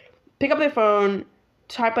pick up their phone,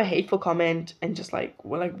 type a hateful comment, and just like,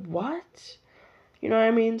 we're like, what? You know what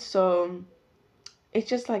I mean? So it's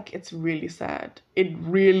just like, it's really sad. It's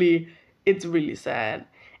really sad.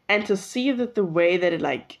 And to see that the way that it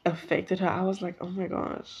like affected her, I was like, oh my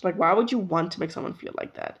gosh, like, why would you want to make someone feel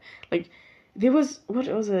like that? Like, there was, what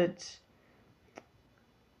was it?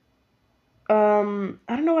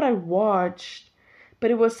 I don't know what I watched,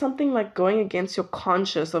 but it was something like going against your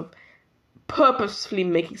conscience of purposefully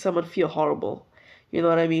making someone feel horrible. You know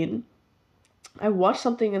what I mean? I watched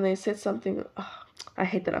something and they said something, I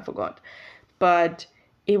hate that I forgot, but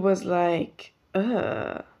it was like,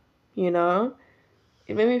 it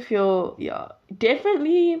made me feel, yeah,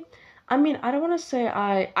 definitely. I mean, I don't want to say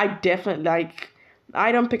I definitely like,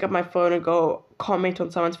 I don't pick up my phone and go comment on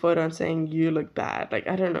someone's photo and saying you look bad. Like,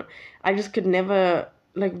 I don't know. I just could never,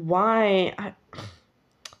 like, why?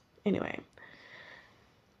 Anyway.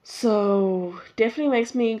 So, definitely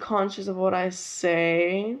makes me conscious of what I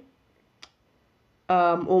say.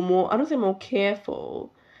 Or more, I don't say more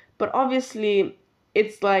careful. But obviously,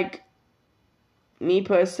 it's like, me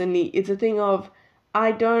personally, it's a thing of,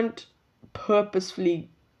 I don't purposefully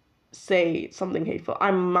say something hateful.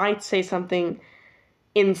 I might say something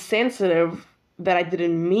insensitive that I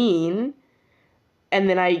didn't mean, and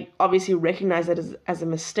then I obviously recognize that as a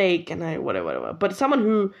mistake, and I whatever. But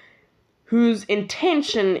someone whose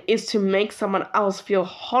intention is to make someone else feel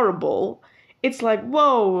horrible, it's like,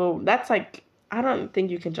 whoa, that's like, I don't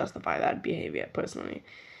think you can justify that behavior personally.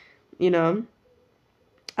 You know?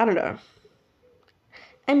 I don't know.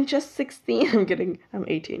 I'm just 16. I'm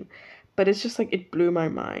 18. But it's just like, it blew my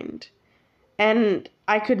mind. And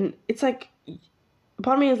I couldn't, it's like,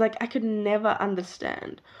 part of me is like, I could never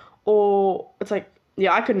understand. Or it's like,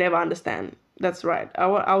 yeah, I could never understand. That's right. I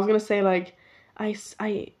was going to say like, I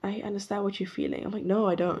understand what you're feeling. I'm like, no,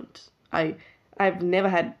 I don't. I've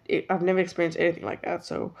never experienced anything like that.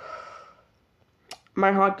 So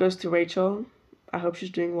my heart goes to Rachel. I hope she's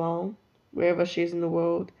doing well wherever she is in the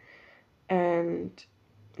world. And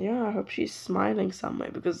yeah, I hope she's smiling somewhere,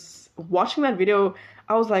 because watching that video,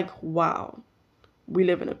 I was like, wow, we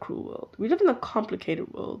live in a cruel world. We live in a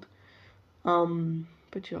complicated world.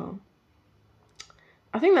 But yeah,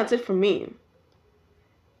 I think that's it for me.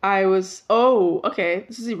 Okay,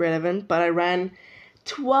 this is irrelevant, but I ran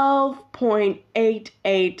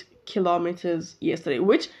 12.88 kilometers yesterday,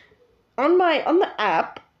 which on the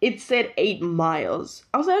app, it said 8 miles.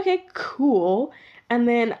 I was like, okay, cool. And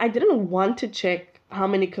then I didn't want to check how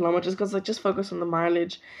many kilometers, because I just focused on the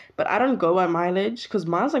mileage. But I don't go by mileage, because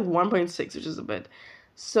mine's like 1.6, which is a bit.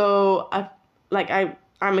 So I'm a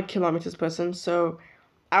kilometers person, so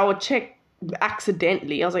I would check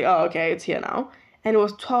accidentally. I was like, oh, okay, it's here now. And it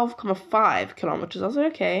was 12.5 kilometers. I was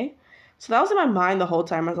like, okay. So that was in my mind the whole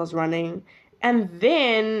time as I was running. And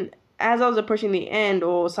then as I was approaching the end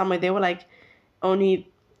or somewhere, they were like, only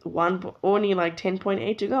like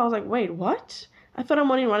 10.8 to go. I was like, wait, what? I thought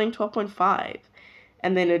I'm only running 12.5.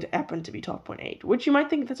 And then it happened to be 12.8, which you might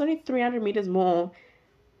think that's only 300 meters more.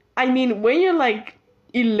 I mean, when you're like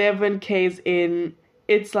 11 Ks in,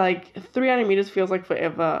 it's like 300 meters feels like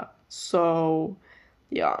forever. So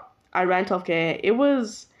yeah, I ran 12K. It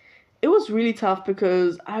was really tough,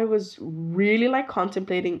 because I was really like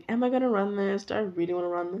contemplating, am I gonna run this? Do I really want to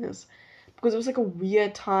run this? Because it was like a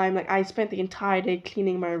weird time. Like, I spent the entire day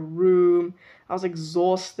cleaning my room. I was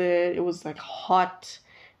exhausted. It was like hot.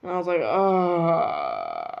 And I was like,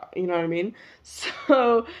 oh, you know what I mean?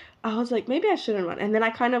 So I was like, maybe I shouldn't run. And then I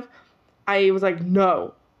was like,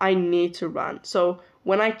 no, I need to run. So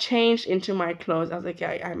when I changed into my clothes, I was like,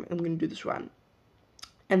 yeah, I'm going to do this run.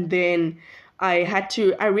 And then I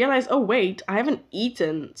realized, oh, wait, I haven't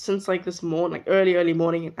eaten since like this morning, like early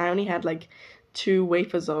morning. And I only had like 2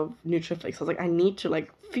 wafers of Nutriflix. I was like, I need to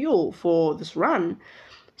like fuel for this run.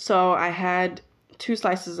 So I had 2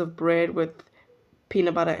 slices of bread with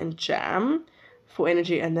peanut butter and jam for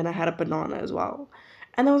energy, and then I had a banana as well.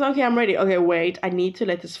 And I was like, okay, I'm ready. Okay, wait, I need to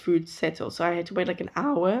let this food settle. So I had to wait like an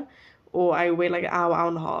hour, or I wait like an hour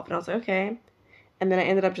and a half. And I was like, okay. And then I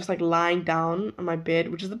ended up just like lying down on my bed,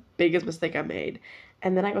 which is the biggest mistake I made.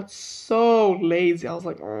 And then I got so lazy. I was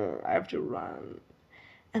like, oh, I have to run.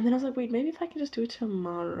 And then I was like, wait, maybe if I can just do it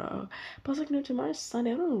tomorrow. But I was like, no, tomorrow's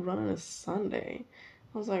Sunday. I don't run on a Sunday.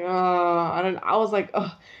 I was like, oh, I was like,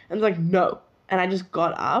 oh. And I was like, no. And I just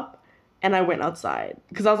got up and I went outside.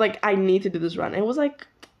 Because I was like, I need to do this run. And it was like,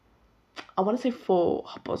 I want to say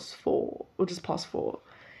 4:04, or just past 4.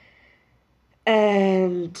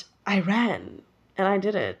 And I ran. And I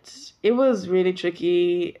did it. It was really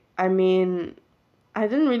tricky. I mean, I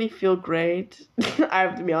didn't really feel great. I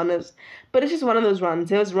have to be honest. But it's just one of those runs.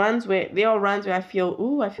 There are runs where I feel,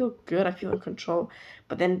 ooh, I feel good. I feel in control.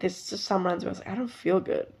 But then there's just some runs where I was like, I don't feel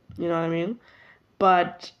good. You know what I mean?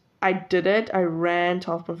 But I did it. I ran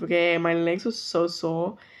 12.4K. My legs were so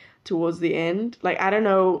sore towards the end. Like, I don't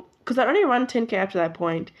know. Because I only run 10K after that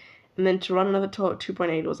point. And then to run another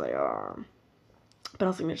 2.8 was like, oh. But I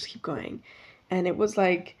was like, no, just keep going. And it was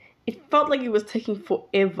like, it felt like it was taking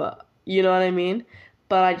forever. You know what I mean?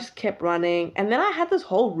 But I just kept running. And then I had this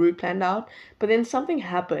whole route planned out. But then something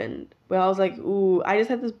happened where I was like, ooh, I just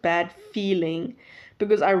had this bad feeling.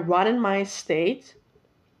 Because I run in my state.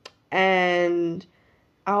 And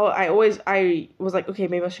I was like, okay,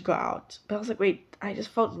 maybe I should go out. But I was like, wait, I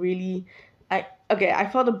just felt really... I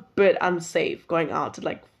felt a bit unsafe going out at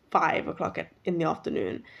like 5 o'clock in the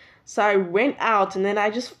afternoon. So I went out and then I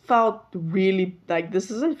just felt really like this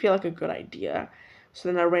doesn't feel like a good idea. So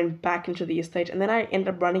then I ran back into the estate and then I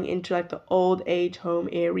ended up running into like the old age home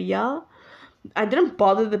area. I didn't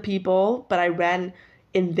bother the people, but I ran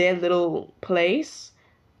in their little place.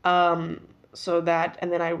 So that,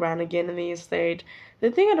 and then I ran again in the estate.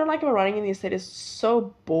 The thing I don't like about running in the estate is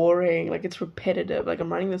so boring. Like, it's repetitive. Like,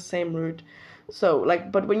 I'm running the same route. So,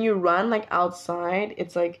 like, but when you run, like, outside,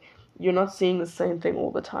 it's like you're not seeing the same thing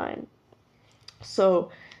all the time. So,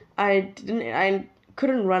 I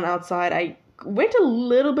couldn't run outside. I went a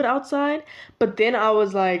little bit outside, but then I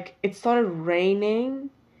was like, it started raining,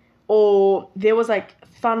 or there was like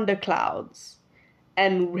thunder clouds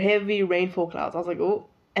and heavy rainfall clouds. I was like, oh,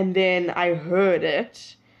 and then I heard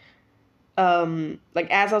it. Like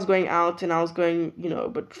as I was going out and I was going, a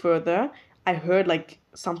bit further, I heard like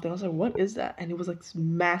something. I was like, what is that? And it was like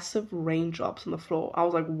massive raindrops on the floor. I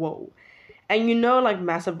was like, whoa. And like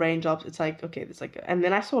massive raindrops, it's like, okay, it's like, and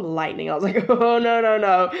then I saw lightning. I was like, oh, no, no,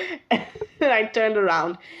 no. And then I turned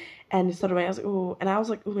around and it started raining. I was like, oh, and I was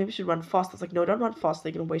like, oh, maybe I should run fast. I was like, no, don't run fast.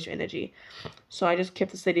 They're going to waste your energy. So I just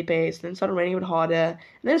kept a steady pace. Then it started raining a bit harder. And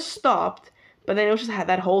then it stopped. But then it was just had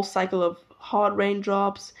that whole cycle of hard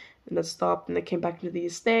raindrops. And then stopped. And then came back into the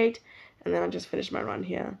estate. And then I just finished my run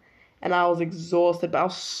here. And I was exhausted. But I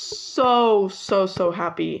was so, so, so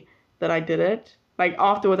happy that I did it. Like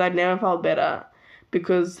afterwards, I never felt better.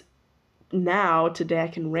 Because now, today, I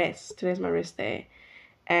can rest. Today's my rest day.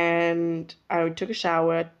 And I took a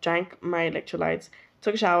shower, drank my electrolytes,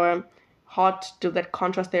 took a shower, hot, did that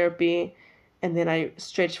contrast therapy, and then I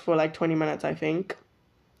stretched for like 20 minutes, I think.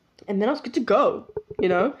 And then I was good to go,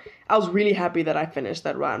 I was really happy that I finished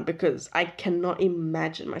that run because I cannot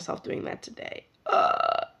imagine myself doing that today.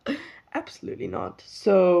 Absolutely not.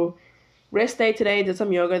 So, rest day today, did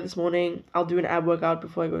some yoga this morning. I'll do an ab workout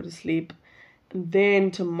before I go to sleep. And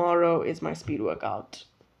then tomorrow is my speed workout.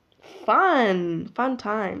 Fun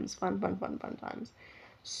times. Fun times.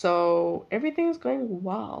 So everything's going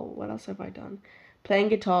well. What else have I done? Playing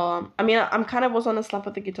guitar. I mean, I'm kind of was on a slump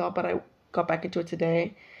with the guitar, but I got back into it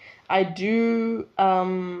today. I do,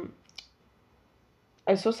 I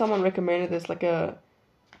saw someone recommended this, like a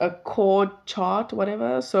chord chart,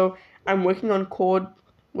 whatever. So I'm working on chord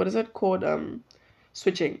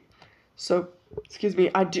switching. So, excuse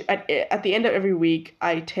me, I do at the end of every week,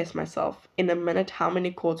 I test myself in a minute how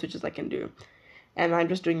many chord switches I can do. And I'm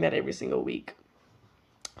just doing that every single week.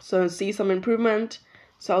 So see some improvement.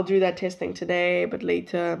 So I'll do that testing today, but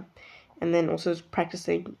later. And then also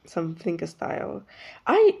practicing some fingerstyle.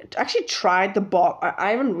 I actually tried the bar.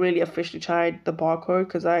 I haven't really officially tried the barcode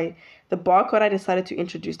because the barcode I decided to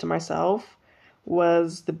introduce to myself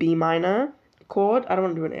was the B minor chord. I don't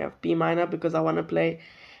want to do an F, B minor, because I want to play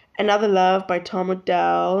Another Love by Tom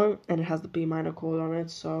Odell, and it has the B minor chord on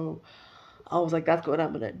it. So I was like, that's what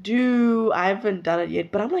I'm gonna do. I haven't done it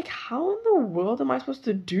yet, but I'm like, how in the world am I supposed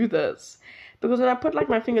to do this? Because when I put like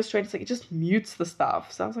my finger straight, it's like it just mutes the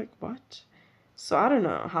stuff. So I was like, what? So I don't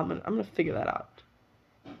know how I'm gonna figure that out.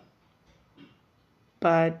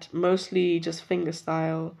 But mostly just finger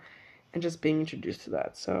style and just being introduced to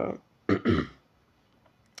that. So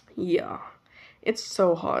yeah, it's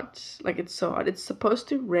so hot. Like it's so hot. It's supposed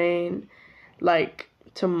to rain like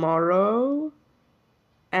tomorrow,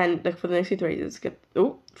 and like for the next few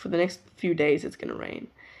days it's gonna rain.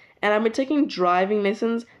 And I've been taking driving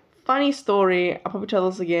lessons. Funny story, I'll probably tell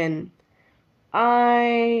this again.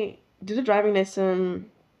 I did a driving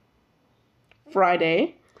lesson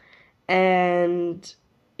Friday, and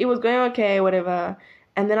it was going okay, whatever.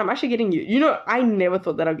 And then I'm actually getting I never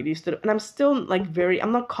thought that I'd get used to it. And I'm still like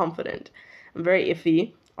I'm not confident. I'm very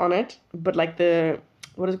iffy on it. But like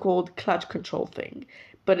what is it called? Clutch control thing.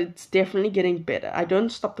 But it's definitely getting better. I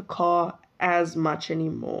don't stop the car as much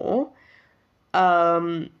anymore.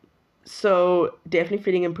 So definitely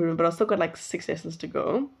feeling improvement, but I still got like 6 lessons to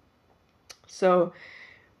go. So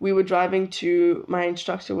we were driving to, my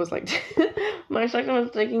instructor was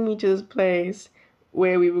taking me to this place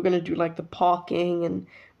where we were going to do like the parking and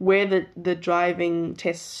where the driving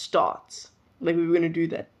test starts. Like we were going to do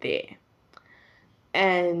that there.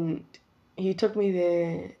 And he took me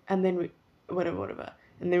there, and then whatever.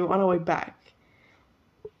 And then we were on our way back.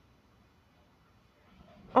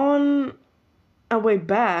 On our way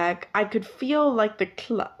back, I could feel like the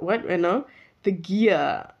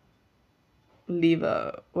gear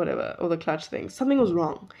lever, whatever, or the clutch thing. Something was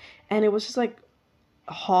wrong. And it was just like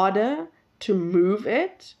harder to move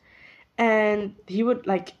it. And he would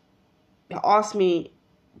like ask me,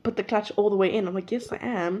 put the clutch all the way in. I'm like, yes, I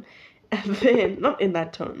am. And then, not in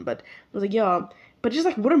that tone, but I was like, yeah, but just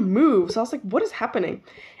like wouldn't move. So I was like, what is happening?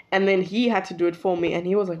 And then he had to do it for me, and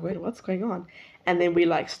he was like, wait, what's going on? And then we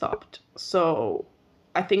like stopped. So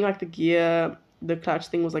I think like the clutch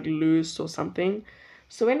thing was like loose or something.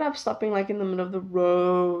 So we ended up stopping like in the middle of the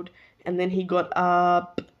road, and then he got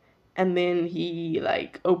up, and then he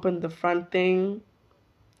like opened the front thing.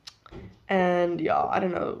 And yeah, I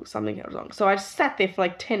don't know, something was wrong. So I sat there for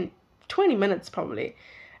like 20 minutes probably.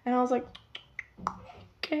 And I was like,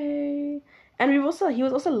 okay. And he was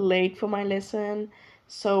also late for my lesson.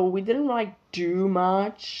 So we didn't like do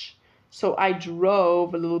much. So I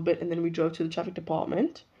drove a little bit, and then we drove to the traffic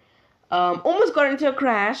department. Almost got into a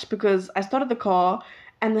crash because I started the car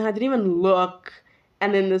and then I didn't even look,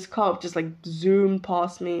 and then this car just like zoomed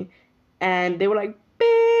past me, and they were like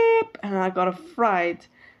beep, and I got a fright.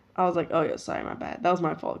 I was like, oh yeah, sorry, my bad. That was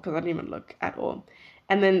my fault because I didn't even look at all.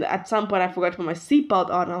 And then at some point I forgot to put my seatbelt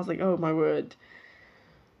on, and I was like, oh my word.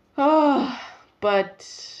 Oh,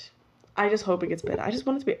 but I just hope it gets better. I just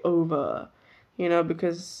want it to be over,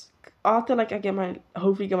 because after like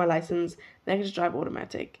hopefully get my license, then I can just drive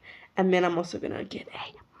automatic. And then I'm also gonna get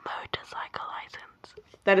a motorcycle license.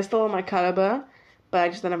 That is still on my caliber, but I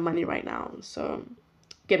just don't have money right now. So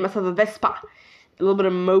get myself a Vespa, a little bit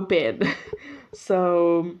of moped.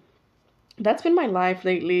 So that's been my life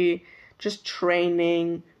lately. Just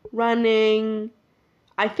training, running.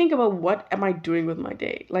 I think about what am I doing with my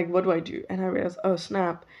day? Like, what do I do? And I realize, oh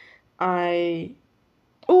snap, we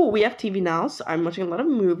have TV now, so I'm watching a lot of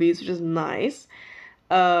movies, which is nice.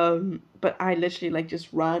 But I literally like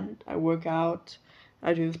just run, I work out,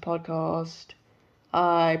 I do this podcast,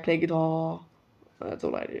 I play guitar. That's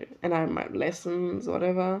all I do. And I have my lessons,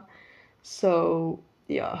 whatever. So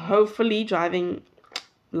yeah, hopefully driving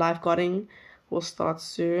lifeguarding will start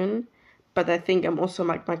soon. But I think I'm also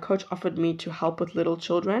my coach offered me to help with little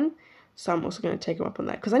children, so I'm also gonna take him up on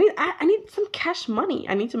that because I need some cash money.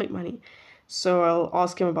 I need to make money, so I'll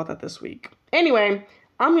ask him about that this week. Anyway,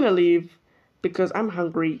 I'm gonna leave because I'm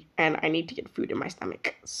hungry and I need to get food in my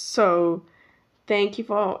stomach. So thank you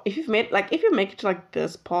for if you make it to like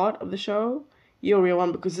this part of the show, you're a real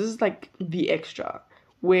one, because this is like the extra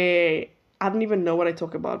where I don't even know what I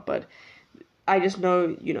talk about, but I just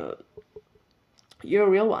know you're a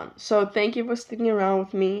real one. So thank you for sticking around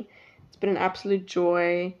with me. It's been an absolute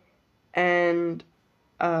joy. And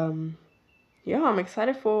I'm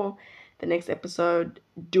excited for the next episode.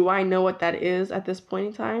 Do I know what that is at this point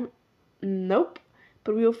in time? Nope.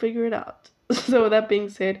 But we'll figure it out. So with that being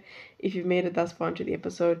said, if you've made it thus far into the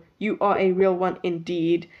episode, you are a real one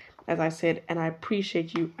indeed, as I said, and I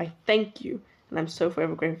appreciate you. I thank you. And I'm so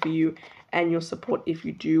forever grateful for you and your support if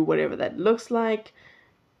you do, whatever that looks like.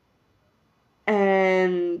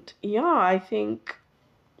 And yeah, I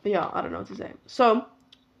don't know what to say. So,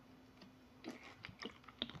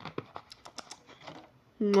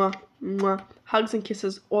 mwah, mwah, hugs and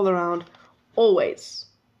kisses all around, always.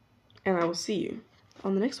 And I will see you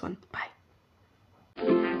on the next one. Bye.